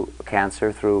through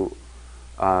cancer, through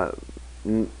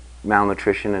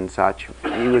malnutrition and such.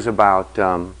 He was about,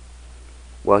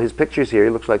 well, his picture's here. He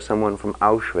looks like someone from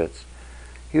Auschwitz.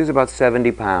 He was about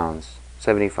 70 pounds,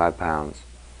 75 pounds.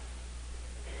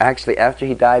 Actually, after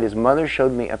he died, his mother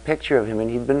showed me a picture of him,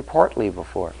 and he'd been portly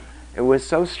before. It was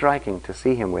so striking to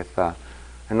see him with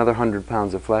another 100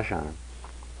 pounds of flesh on him.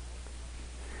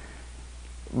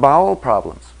 Bowel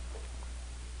problems.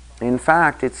 In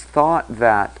fact, it's thought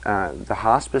that the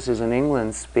hospices in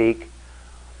England speak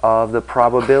of the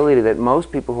probability that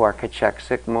most people who are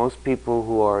kacheksic, most people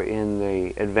who are in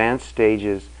the advanced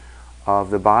stages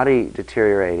of the body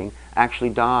deteriorating,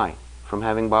 actually die from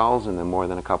having bowels in them more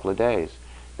than a couple of days.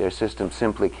 Their system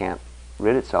simply can't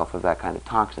rid itself of that kind of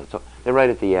toxin. So they're right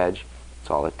at the edge.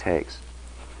 That's all it takes.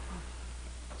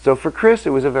 So for Chris, it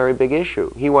was a very big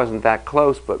issue. He wasn't that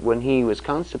close, but when he was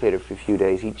constipated for a few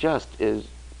days, he just is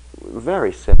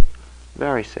very sick,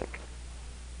 very sick.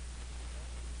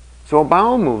 So a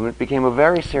bowel movement became a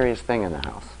very serious thing in the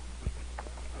house.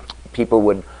 People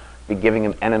would be giving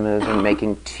him enemas and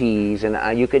making teas,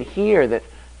 and you could hear that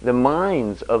the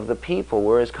minds of the people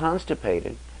were as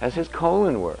constipated as his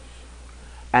colon were.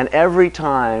 And every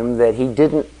time that he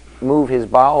didn't move his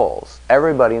bowels.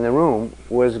 Everybody in the room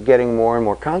was getting more and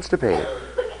more constipated.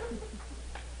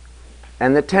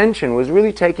 And the tension was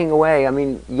really taking away. I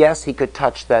mean, yes, he could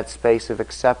touch that space of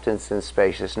acceptance and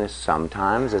spaciousness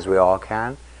sometimes, as we all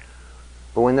can.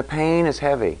 But when the pain is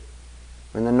heavy,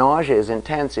 when the nausea is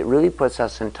intense, it really puts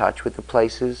us in touch with the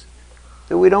places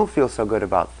that we don't feel so good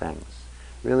about things.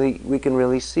 Really, we can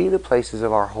really see the places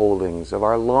of our holdings, of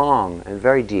our long and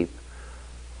very deep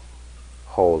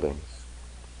holdings.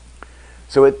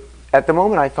 So at the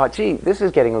moment I thought, gee, this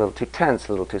is getting a little too tense,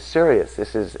 a little too serious.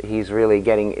 It's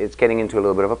getting into a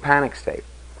little bit of a panic state.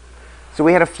 So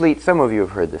we had a fleet, some of you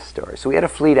have heard this story, so we had a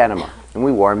fleet enema, and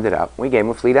we warmed it up. We gave him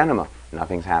a fleet enema.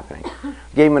 Nothing's happening.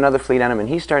 Gave him another fleet enema, and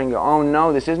he's starting to go, oh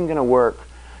no, this isn't going to work.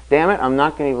 Damn it, I'm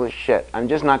not going to be able to shit. I'm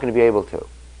just not going to be able to.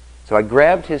 So I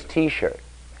grabbed his t-shirt.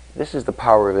 This is the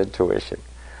power of intuition.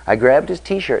 I grabbed his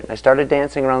t-shirt and I started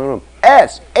dancing around the room.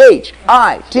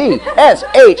 S-H-I-T,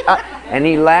 S-H-I. And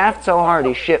he laughed so hard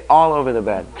he shit all over the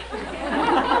bed.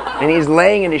 And he's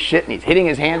laying in his shit and he's hitting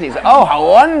his hands. He's, oh, how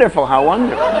wonderful, how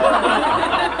wonderful.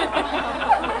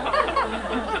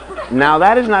 Now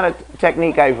that is not a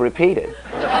technique I've repeated.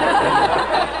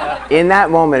 In that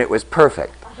moment it was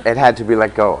perfect. It had to be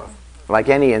let go of. Like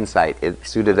any insight, it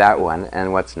suited that one,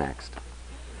 and what's next?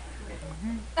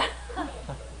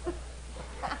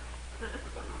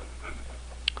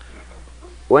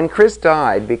 When Chris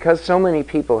died, because so many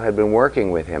people had been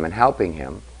working with him and helping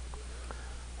him,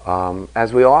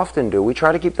 as we often do, we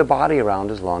try to keep the body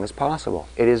around as long as possible.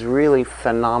 It is really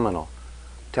phenomenal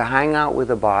to hang out with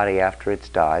the body after it's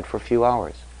died for a few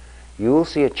hours. You will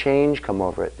see a change come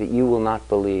over it that you will not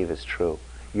believe is true.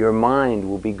 Your mind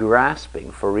will be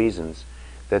grasping for reasons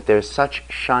that there's such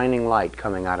shining light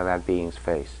coming out of that being's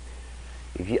face.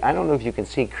 I don't know if you can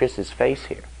see Chris's face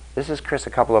here. This is Chris a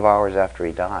couple of hours after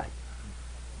he died.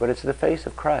 But it's the face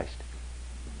of Christ.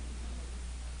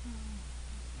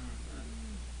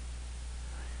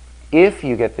 If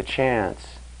you get the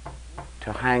chance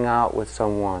to hang out with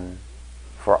someone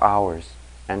for hours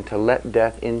and to let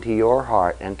death into your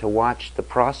heart and to watch the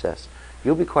process,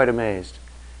 you'll be quite amazed.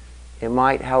 It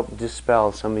might help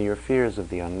dispel some of your fears of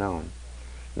the unknown.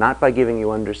 Not by giving you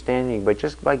understanding, but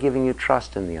just by giving you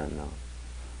trust in the unknown.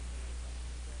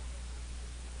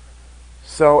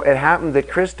 So it happened that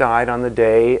Chris died on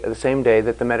the same day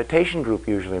that the meditation group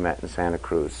usually met in Santa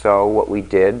Cruz. So what we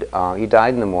did, he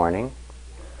died in the morning.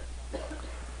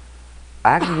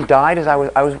 Actually, he died as I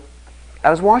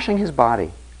was washing his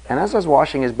body. And as I was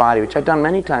washing his body, which I'd done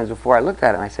many times before, I looked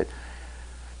at it and I said,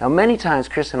 now many times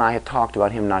Chris and I had talked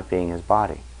about him not being his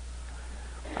body.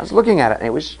 I was looking at it and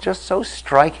it was just so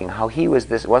striking how he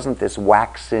wasn't this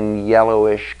waxen,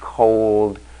 yellowish,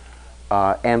 cold,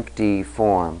 empty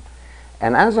form.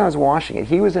 And as I was washing it,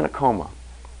 he was in a coma.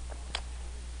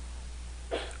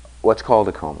 What's called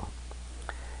a coma.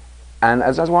 And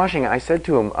as I was washing it, I said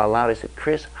to him aloud, I said,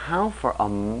 Chris, how for a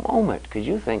moment could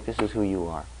you think this is who you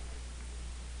are?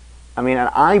 I mean, and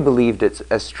I believed it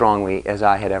as strongly as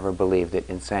I had ever believed it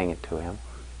in saying it to him.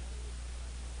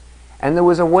 And there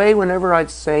was a way whenever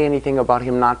I'd say anything about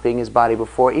him not being his body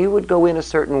before, he would go in a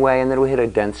certain way and then it would hit a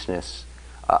denseness,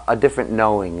 a different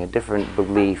knowing, a different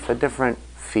belief, a different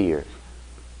fear.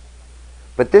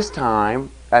 But this time,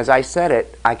 as I said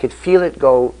it, I could feel it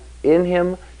go in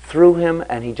him, through him,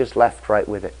 and he just left right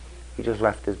with it. He just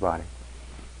left his body.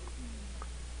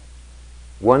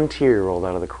 One tear rolled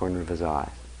out of the corner of his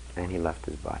eye, and he left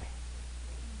his body.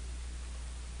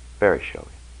 Very showy.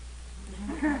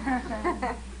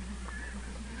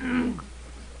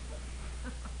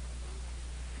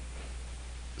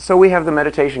 So we have the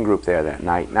meditation group there that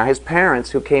night. Now his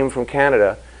parents, who came from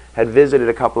Canada, had visited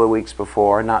a couple of weeks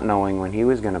before, not knowing when he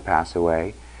was going to pass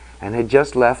away, and had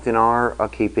just left in our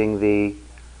keeping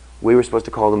we were supposed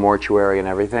to call the mortuary and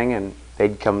everything, and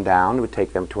they'd come down. It would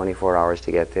take them 24 hours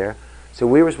to get there. So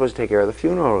we were supposed to take care of the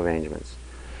funeral arrangements.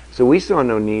 So we saw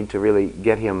no need to really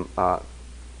get him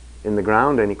in the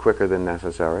ground any quicker than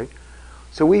necessary.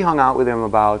 So we hung out with him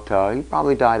about, he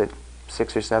probably died at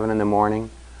 6 or 7 in the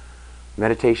morning.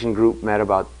 Meditation group met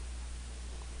about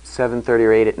 7:30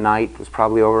 or 8 at night. It was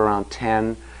probably over around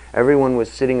 10. Everyone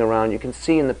was sitting around. You can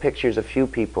see in the pictures a few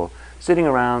people sitting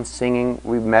around singing.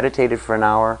 We meditated for an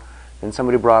hour. Then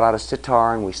somebody brought out a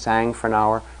sitar and we sang for an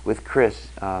hour with Chris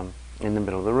in the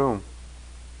middle of the room.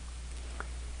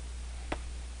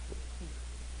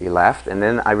 He left, and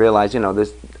then I realized,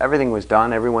 everything was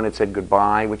done. Everyone had said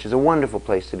goodbye, which is a wonderful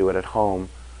place to do it at home.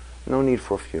 No need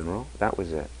for a funeral. That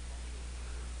was it.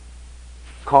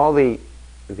 Call the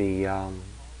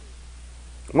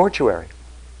mortuary.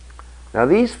 Now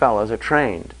these fellows are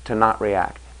trained to not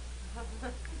react.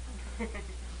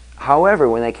 However,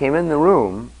 when they came in the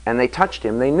room and they touched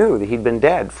him, they knew that he'd been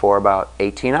dead for about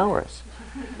 18 hours.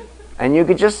 And you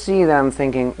could just see them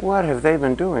thinking, what have they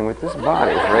been doing with this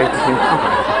body for 18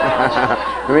 hours?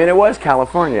 I mean, it was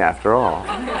California after all.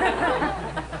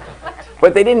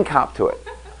 But they didn't cop to it.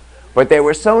 But they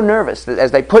were so nervous that as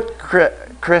they put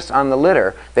Chris on the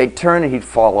litter, they'd turn and he'd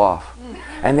fall off.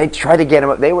 And they'd try to get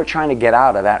him up. They were trying to get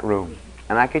out of that room.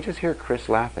 And I could just hear Chris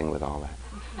laughing with all that.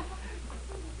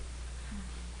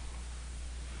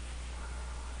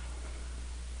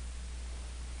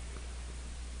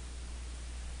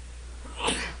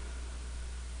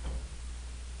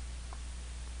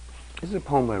 This is a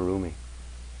poem by Rumi.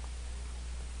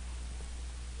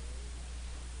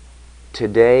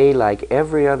 Today, like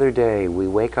every other day, we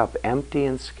wake up empty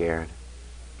and scared.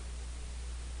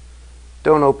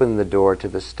 Don't open the door to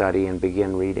the study and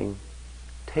begin reading.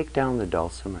 Take down the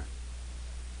dulcimer.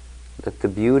 Let the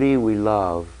beauty we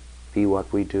love be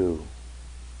what we do.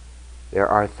 There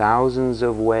are thousands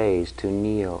of ways to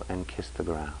kneel and kiss the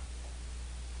ground.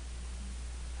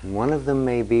 And one of them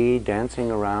may be dancing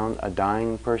around a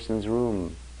dying person's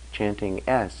room, chanting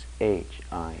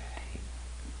S-H-I-T.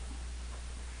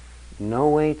 No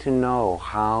way to know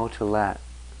how to let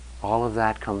all of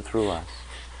that come through us,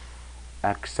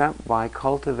 except by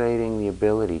cultivating the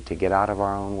ability to get out of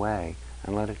our own way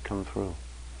and let it come through.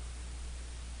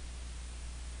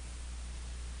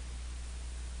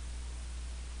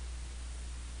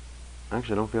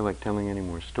 Actually, I don't feel like telling any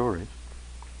more stories.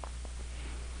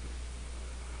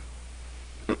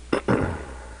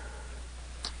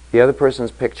 The other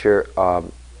person's picture,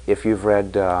 if you've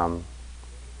read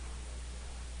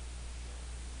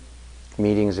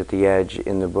Meetings at the Edge,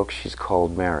 in the book she's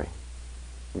called Mary.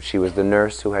 She was the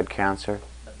nurse who had cancer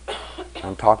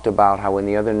and talked about how when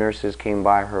the other nurses came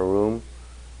by her room,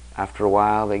 after a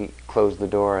while they closed the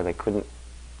door. They couldn't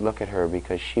look at her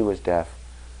because she was deaf.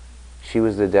 She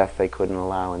was the death they couldn't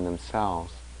allow in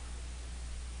themselves.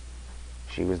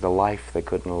 She was the life they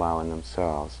couldn't allow in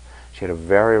themselves. She had a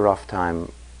very rough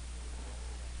time.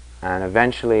 And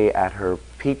eventually at her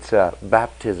pizza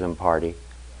baptism party,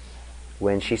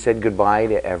 when she said goodbye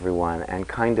to everyone and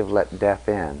kind of let death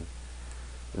in,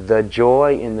 the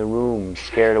joy in the room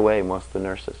scared away most of the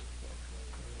nurses.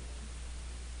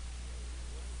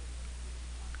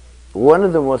 One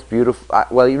of the most beautiful,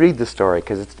 well, you read the story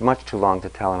because it's much too long to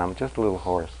tell and I'm just a little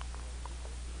hoarse.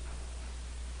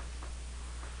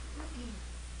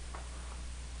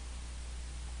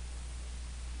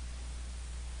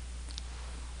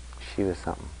 She was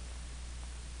something.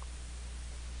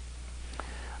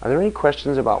 Are there any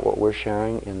questions about what we're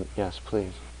sharing? Yes,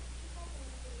 please.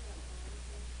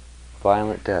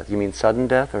 Violent death. You mean sudden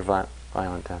death or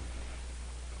violent death?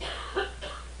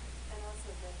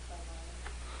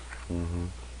 Mm-hmm.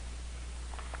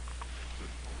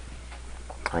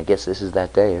 I guess this is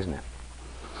that day, isn't it?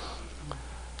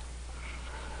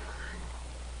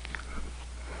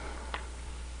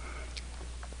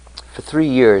 For 3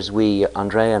 years,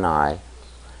 Andrea and I,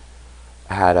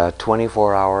 had a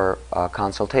 24-hour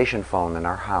consultation phone in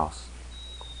our house.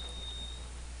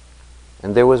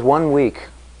 And there was one week,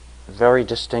 very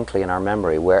distinctly in our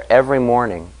memory, where every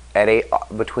morning at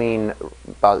between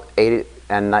about 8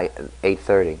 and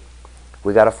 8:30,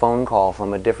 we got a phone call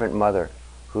from a different mother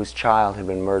whose child had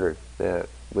been murdered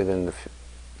within the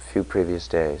few previous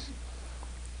days.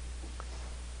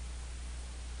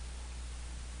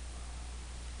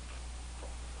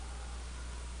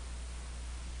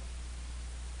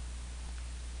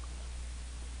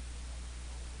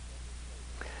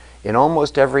 In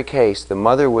almost every case, the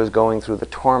mother was going through the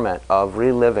torment of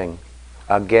reliving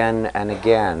again and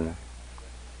again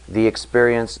the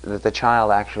experience that the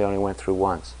child actually only went through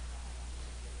once.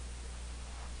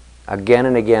 Again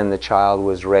and again the child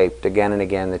was raped, again and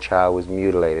again the child was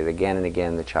mutilated, again and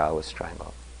again the child was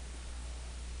strangled.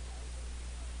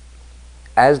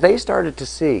 As they started to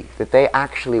see that they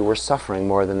actually were suffering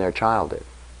more than their child did,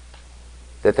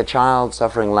 that the child's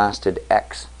suffering lasted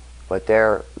X, but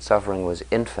their suffering was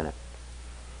infinite.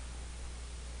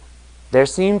 There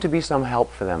seemed to be some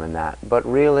help for them in that, but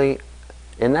really,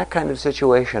 in that kind of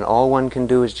situation, all one can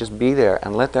do is just be there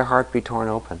and let their heart be torn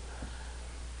open.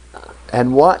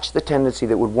 And watch the tendency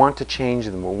that would want to change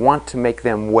them or want to make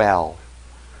them well.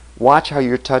 Watch how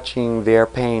you're touching their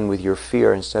pain with your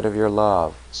fear instead of your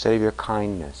love, instead of your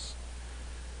kindness.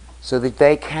 So that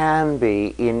they can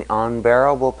be in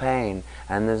unbearable pain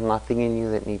and there's nothing in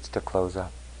you that needs to close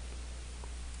up.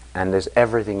 And there's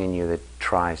everything in you that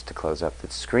tries to close up,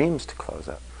 that screams to close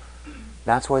up.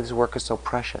 That's why this work is so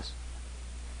precious.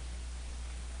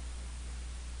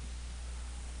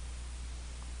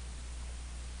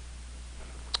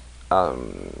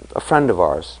 a friend of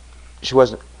ours.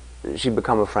 She'd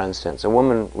become a friend since. A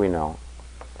woman we know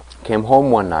came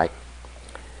home one night,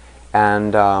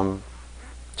 and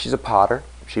she's a potter.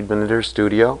 She'd been at her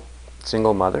studio,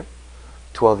 single mother,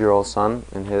 12-year-old son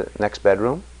in his next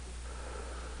bedroom.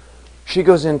 She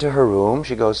goes into her room.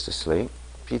 She goes to sleep.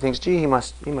 She thinks, gee, he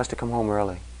must have come home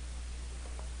early.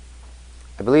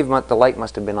 I believe the light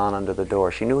must have been on under the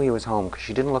door. She knew he was home because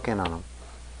she didn't look in on him.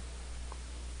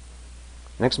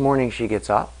 Next morning she gets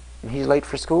up, and he's late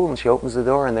for school, and she opens the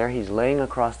door, and there he's laying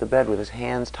across the bed with his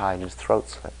hands tied and his throat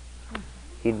slit.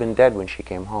 He'd been dead when she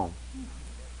came home.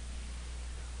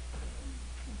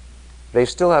 They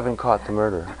still haven't caught the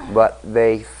murderer, but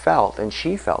they felt, and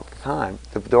she felt at the time,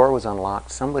 the door was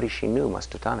unlocked. Somebody she knew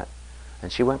must have done it.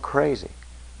 And she went crazy.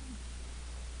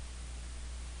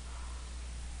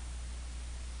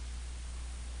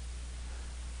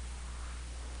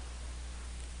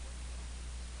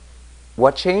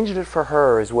 What changed it for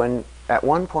her is when, at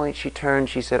one point, she turned,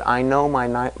 she said, I know my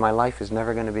life is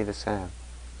never going to be the same.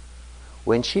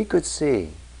 When she could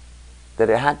see that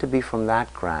it had to be from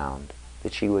that ground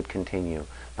that she would continue,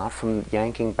 not from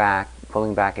yanking back,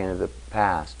 pulling back into the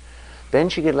past, then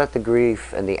she could let the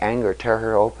grief and the anger tear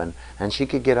her open, and she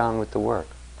could get on with the work.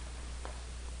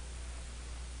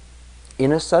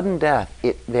 In a sudden death,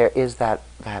 there is that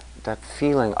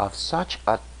feeling of such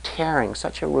a tearing,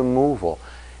 such a removal.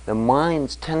 The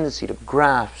mind's tendency to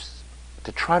grasp,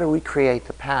 to try to recreate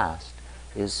the past,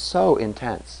 is so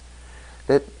intense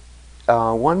that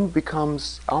one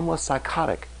becomes almost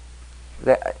psychotic.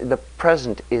 The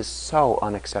present is so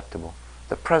unacceptable.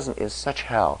 The present is such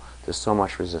hell. There's so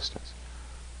much resistance.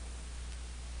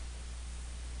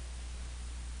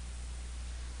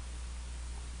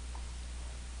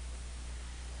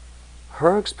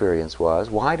 Her experience was,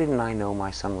 why didn't I know my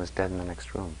son was dead in the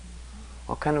next room?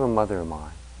 What kind of a mother am I?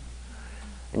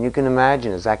 And you can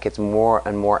imagine, as that gets more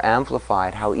and more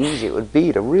amplified, how easy it would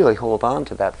be to really hold on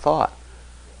to that thought.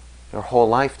 Your whole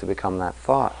life to become that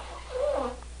thought.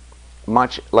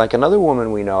 Much like another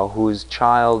woman we know whose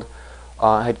child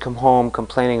had come home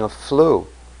complaining of flu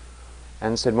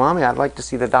and said, Mommy, I'd like to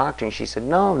see the doctor. And she said,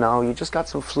 no, you just got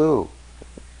some flu.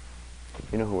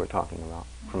 You know who we're talking about,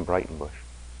 from Brighton Bush.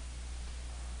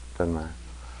 Doesn't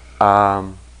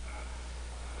matter.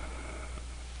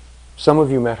 Some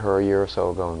of you met her a year or so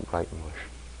ago in Brighton Bush,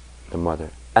 the mother.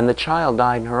 And the child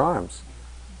died in her arms.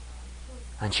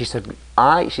 And she said,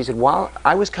 while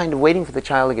I was kind of waiting for the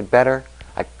child to get better,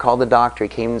 I called the doctor, he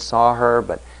came and saw her,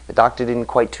 but the doctor didn't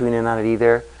quite tune in on it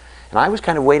either. And I was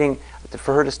kind of waiting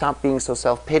for her to stop being so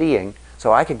self-pitying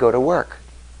so I could go to work.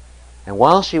 And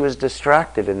while she was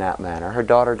distracted in that manner, her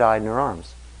daughter died in her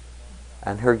arms.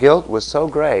 And her guilt was so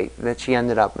great that she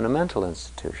ended up in a mental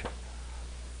institution.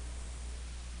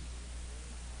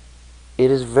 It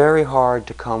is very hard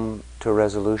to come to a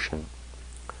resolution.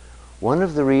 One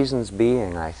of the reasons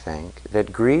being, I think,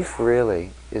 that grief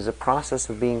really is a process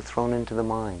of being thrown into the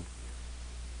mind.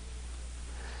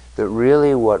 That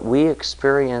really what we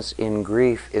experience in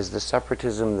grief is the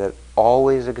separatism that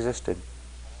always existed.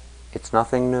 It's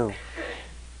nothing new.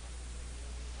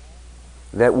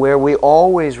 That where we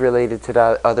always related to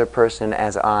the other person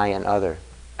as I and other,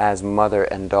 as mother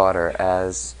and daughter,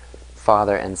 as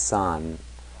father and son,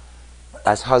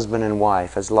 as husband and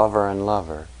wife, as lover and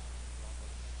lover,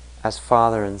 as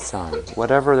father and son,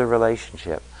 whatever the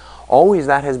relationship, always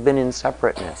that has been in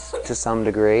separateness to some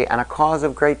degree and a cause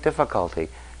of great difficulty,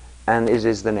 and it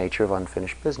is the nature of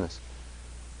unfinished business.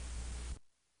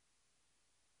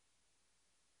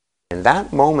 When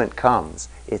that moment comes,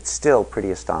 it's still pretty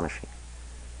astonishing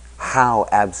how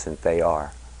absent they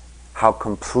are, how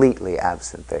completely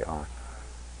absent they are,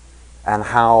 and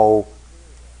how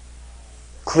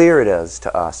clear it is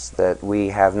to us that we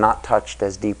have not touched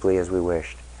as deeply as we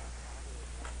wished.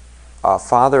 A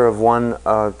father of one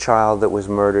child that was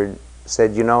murdered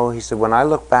said, he said, when I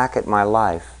look back at my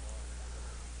life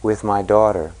with my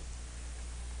daughter,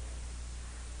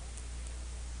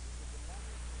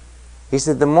 he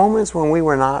said, the moments when we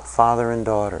were not father and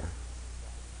daughter,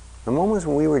 the moments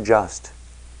when we were just,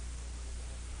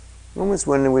 moments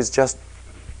when it was just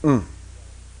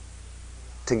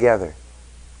together,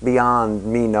 beyond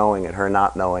me knowing it, her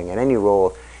not knowing it, any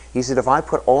role. He said, if I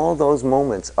put all those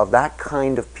moments of that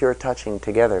kind of pure touching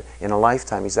together in a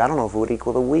lifetime, he said, I don't know if it would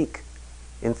equal a week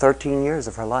in 13 years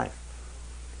of her life.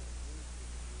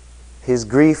 His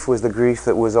grief was the grief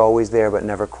that was always there but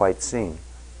never quite seen.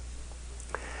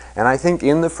 And I think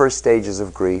in the first stages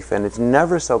of grief, and it's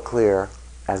never so clear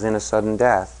as in a sudden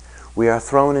death, we are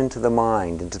thrown into the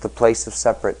mind, into the place of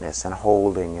separateness and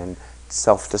holding and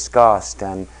self-disgust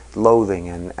and loathing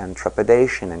and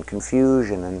trepidation and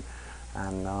confusion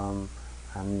and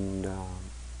and, um,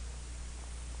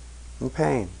 and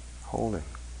pain, holding.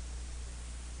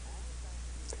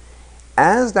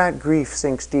 As that grief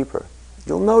sinks deeper,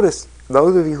 you'll notice,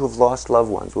 those of you who have lost loved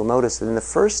ones will notice that in the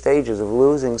first stages of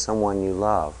losing someone you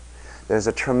love, there's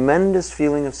a tremendous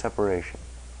feeling of separation.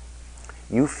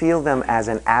 You feel them as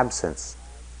an absence,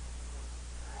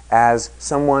 as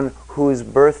someone whose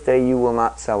birthday you will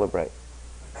not celebrate.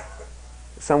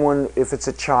 Someone, if it's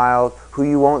a child, who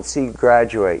you won't see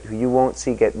graduate, who you won't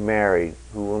see get married,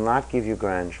 who will not give you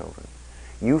grandchildren.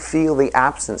 You feel the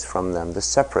absence from them, the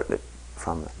separate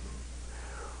from them.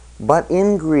 But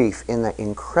in grief, in the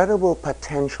incredible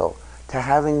potential to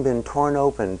having been torn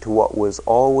open to what was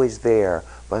always there,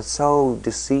 but so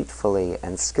deceitfully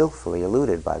and skillfully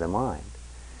eluded by the mind,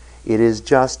 it is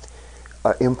just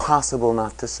impossible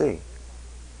not to see.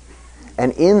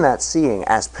 And in that seeing,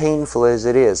 as painful as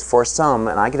it is for some,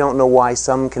 and I don't know why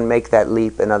some can make that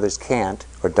leap and others can't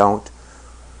or don't,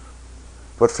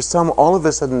 but for some, all of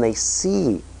a sudden they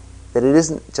see that it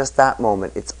isn't just that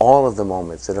moment, it's all of the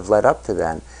moments that have led up to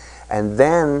then. And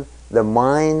then the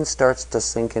mind starts to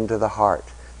sink into the heart.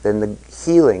 Then the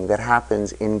healing that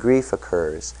happens in grief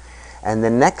occurs. And the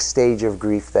next stage of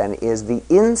grief then is the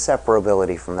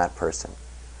inseparability from that person.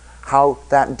 How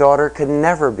that daughter can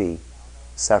never be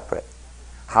separate.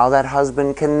 How that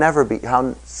husband can never be,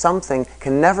 how something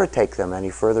can never take them any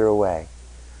further away.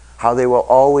 How they will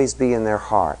always be in their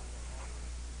heart.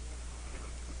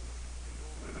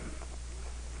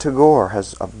 Tagore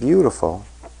has a beautiful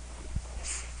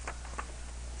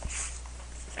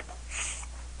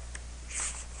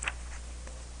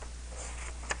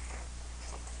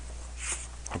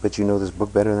I bet you know this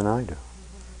book better than I do.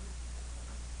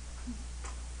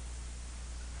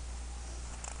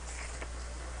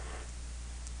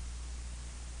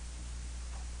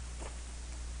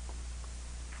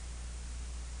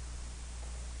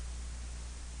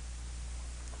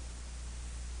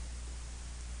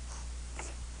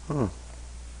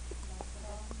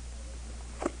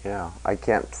 Yeah, I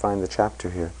can't find the chapter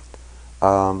here.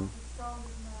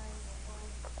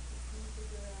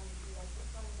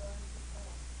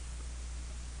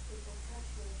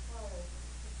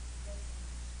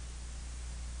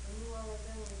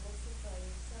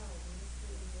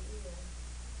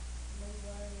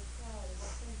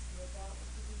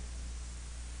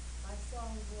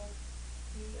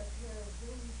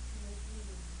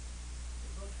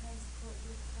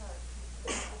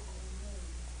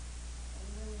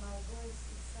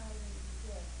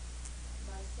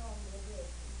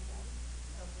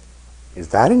 Is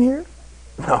that in here?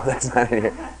 No, that's not in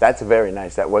here. That's very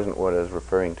nice. That wasn't what I was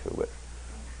referring to, but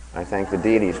I thank the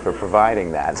deities for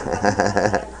providing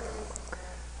that.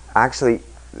 Actually,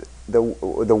 the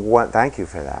one. Thank you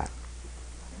for that.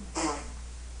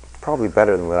 Probably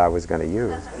better than what I was going to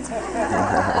use.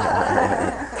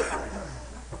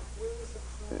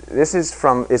 This is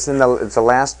from. It's the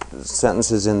last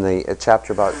sentences in the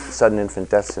chapter about sudden infant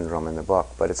death syndrome in the book,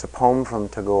 but it's a poem from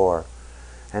Tagore.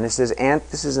 And it says,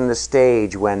 this is in the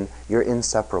stage when you're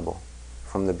inseparable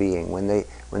from the being, when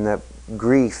the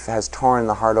grief has torn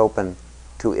the heart open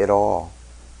to it all,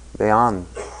 beyond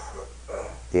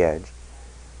the edge.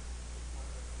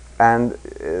 And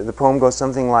the poem goes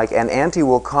something like, and auntie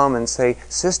will come and say,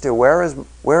 sister, where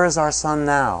is our son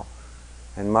now?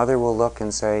 And mother will look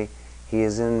and say, he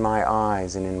is in my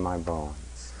eyes and in my bones.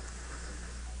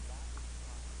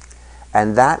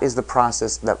 And that is the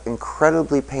process, that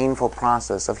incredibly painful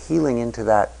process of healing into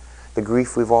that, the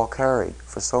grief we've all carried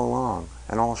for so long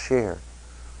and all share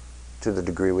to the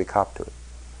degree we cop to it.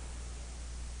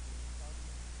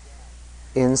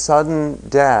 In sudden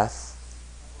death,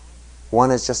 one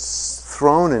is just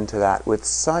thrown into that with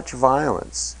such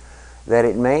violence that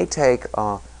it may take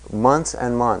months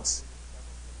and months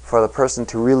for the person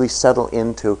to really settle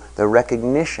into the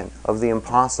recognition of the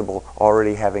impossible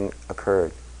already having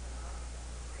occurred.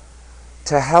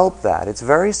 To help that, it's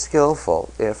very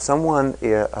skillful if someone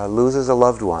loses a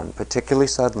loved one, particularly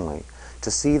suddenly, to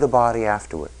see the body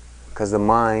afterward, because the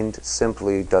mind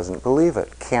simply doesn't believe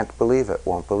it, can't believe it,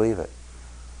 won't believe it.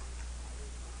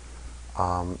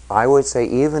 I would say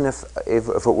even if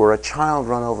it were a child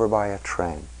run over by a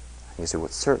train, you say, well,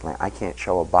 certainly I can't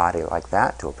show a body like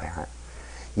that to a parent.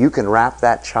 You can wrap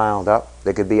that child up.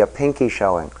 There could be a pinky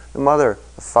showing. The mother,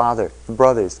 the father, the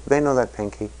brothers, they know that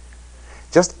pinky.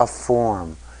 Just a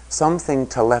form, something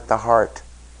to let the heart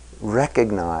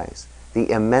recognize the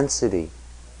immensity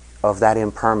of that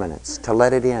impermanence, to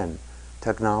let it in, to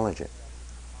acknowledge it.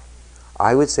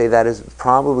 I would say that is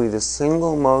probably the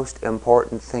single most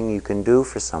important thing you can do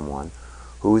for someone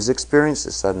who has experienced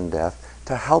a sudden death,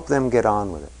 to help them get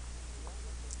on with it.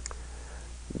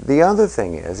 The other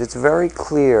thing is, it's very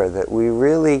clear that we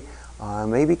really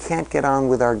maybe can't get on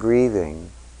with our grieving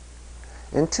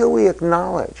until we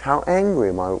acknowledge how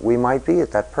angry we might be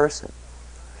at that person.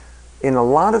 In a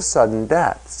lot of sudden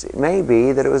deaths, it may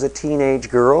be that it was a teenage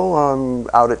girl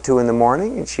out at 2 in the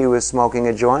morning and she was smoking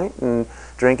a joint and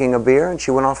drinking a beer and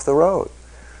she went off the road.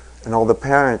 And all the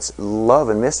parents love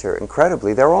and miss her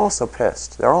incredibly. They're also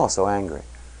pissed. They're also angry.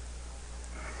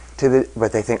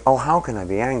 But they think, oh, how can I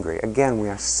be angry? Again, we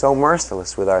are so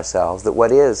merciless with ourselves that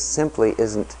what is simply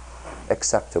isn't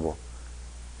acceptable.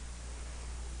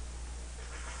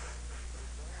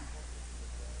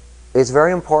 It's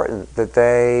very important that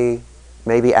they,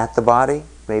 maybe at the body,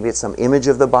 maybe it's some image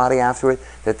of the body afterward,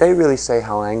 that they really say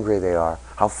how angry they are,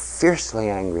 how fiercely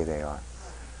angry they are.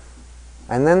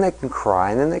 And then they can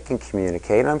cry, and then they can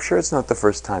communicate. And I'm sure it's not the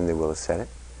first time they will have said it.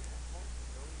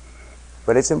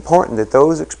 But it's important that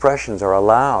those expressions are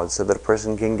allowed so that a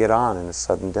person can get on in a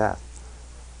sudden death.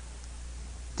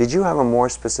 Did you have a more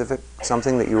specific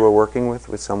something that you were working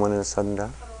with someone in a sudden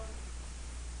death?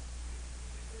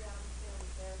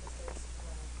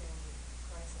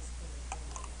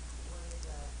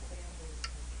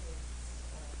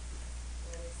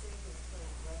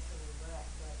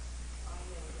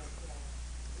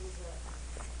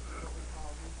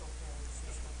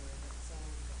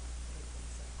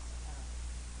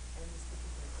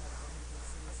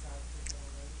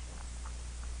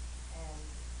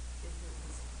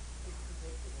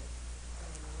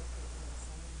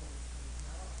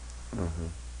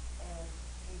 Mm-hmm. And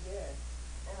he did.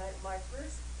 And my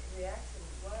first reaction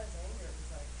was anger. It was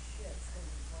like, shit, it's going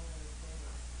to be one of those days.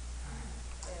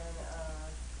 And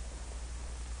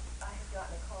I had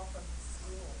gotten a call from his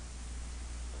school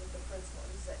with the principal.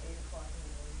 This was at 8 o'clock in the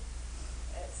morning.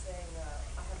 Saying,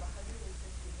 I have 150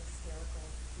 hysterical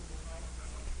junior high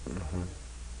students. Mm-hmm.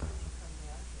 Could you come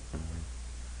down here? Mm-hmm.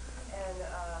 And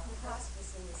he passed us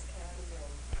in this patio.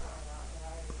 And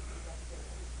I got to get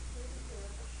pretty good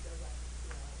at the show that.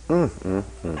 Mm-hmm.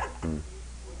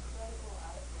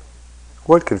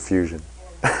 What confusion.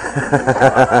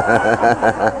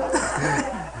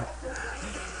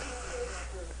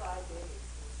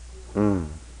 Mm.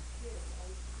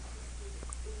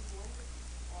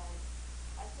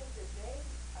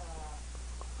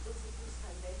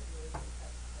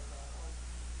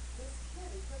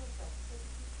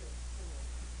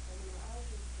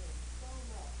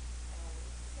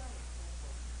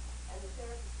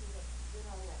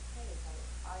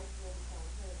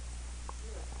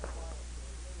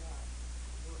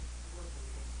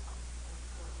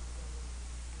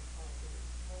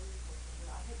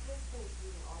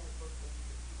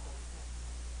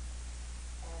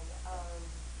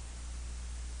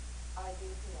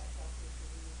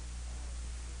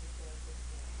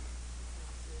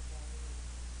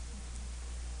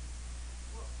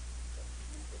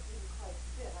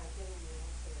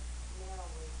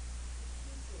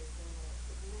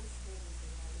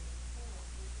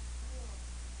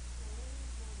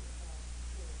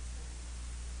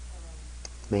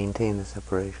 Maintain the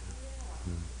separation.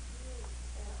 Mm.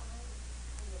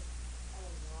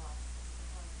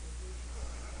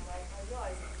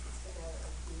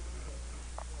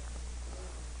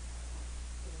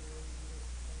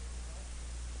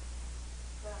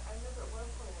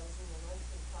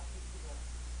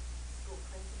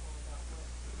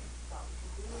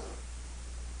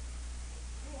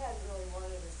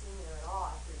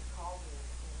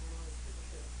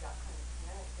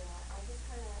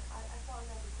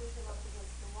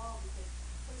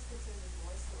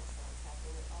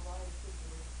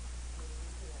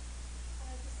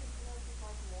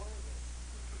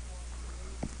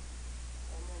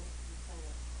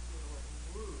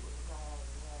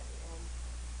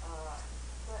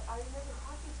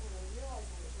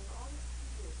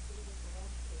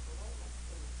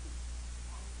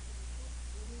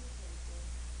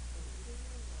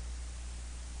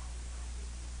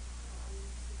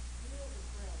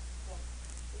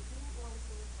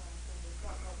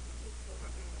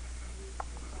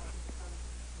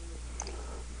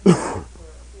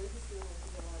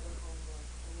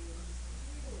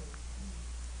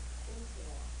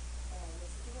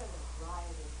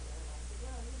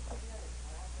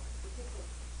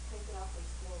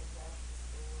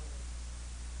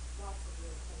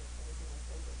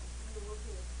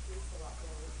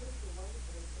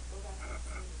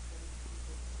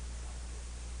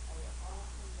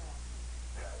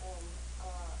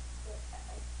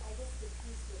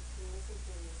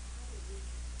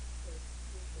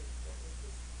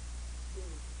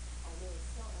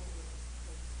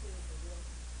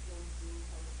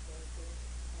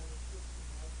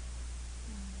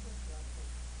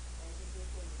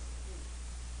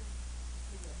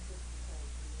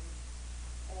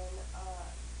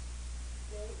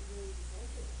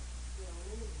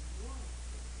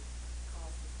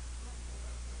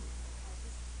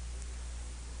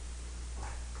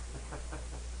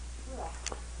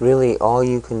 Really, all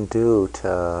you can do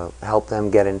to help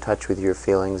them get in touch with your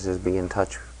feelings is be in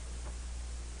touch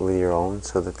with your own,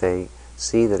 so that they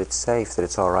see that it's safe, that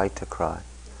it's all right to cry.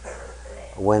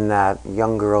 When that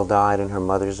young girl died in her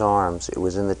mother's arms, it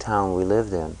was in the town we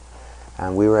lived in,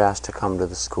 and we were asked to come to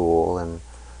the school, and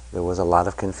there was a lot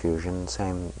of confusion,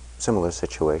 similar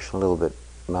situation, a little bit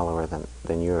mellower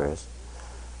than yours.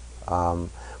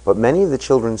 But many of the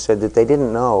children said that they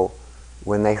didn't know,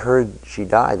 when they heard she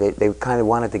died, they kind of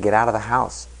wanted to get out of the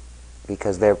house,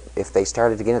 because if they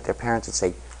started to get it, their parents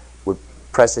would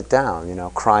press it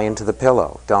down, cry into the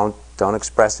pillow. Don't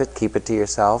express it, keep it to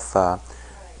yourself. Don't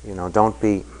be. Yeah, we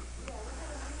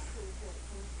have history here at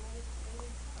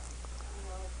Kornfield,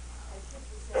 and my kids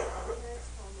would say, my parents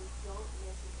told me, don't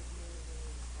mess with the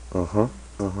community.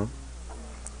 Mm-hmm. Mm-hmm.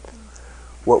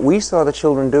 What we saw the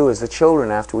children do is, the children,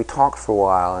 after we talked for a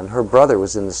while, and her brother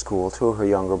was in the school too, her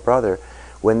younger brother,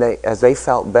 as they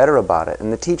felt better about it,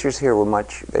 and the teachers here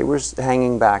they were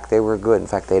hanging back, they were good. In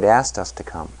fact, they'd asked us to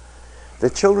come. The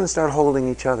children started holding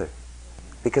each other,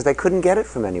 because they couldn't get it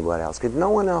from anyone else, because no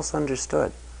one else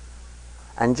understood.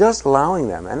 And just allowing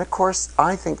them, and of course,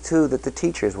 I think too that the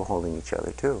teachers were holding each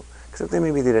other too, except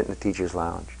maybe they did it in the teachers'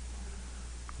 lounge.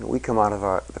 We come out of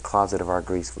the closet of our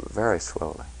grief very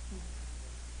slowly,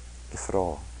 if at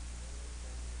all.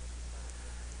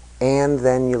 And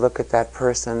then you look at that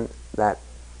person, that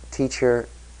teacher,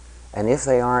 and if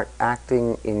they aren't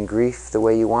acting in grief the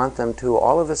way you want them to,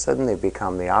 all of a sudden they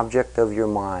become the object of your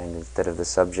mind instead of the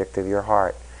subject of your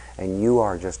heart, and you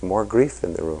are just more grief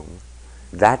in the room.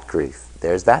 That grief,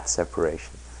 there's that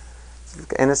separation.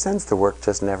 In a sense, the work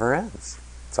just never ends.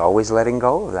 It's always letting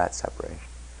go of that separation.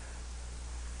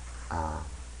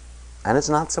 And it's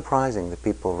not surprising that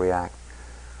people react.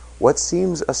 What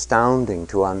seems astounding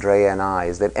to Andrea and I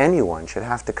is that anyone should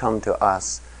have to come to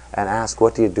us and ask,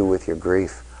 what do you do with your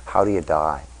grief? How do you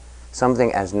die?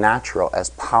 Something as natural,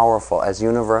 as powerful, as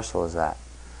universal as that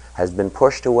has been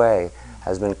pushed away,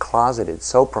 has been closeted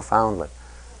so profoundly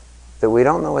that we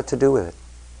don't know what to do with it.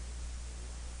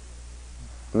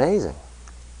 Amazing.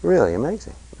 Really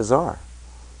amazing. Bizarre.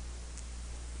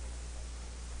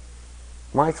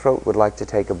 My throat would like to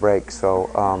take a break, so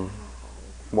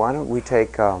why don't we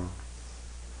take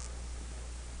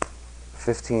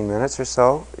 15 minutes or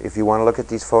so? If you want to look at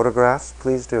these photographs,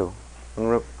 please do.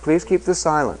 And please keep the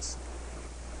silence.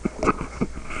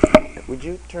 Would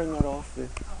you turn that off?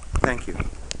 Thank you.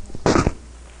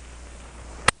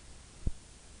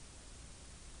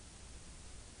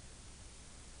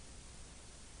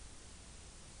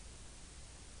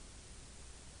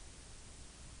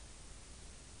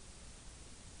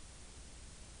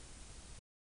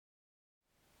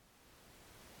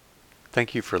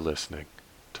 Thank you for listening.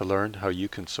 To learn how you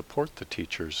can support the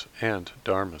teachers and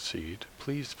Dharma Seed,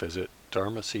 please visit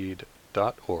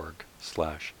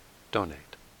dharmaseed.org/donate.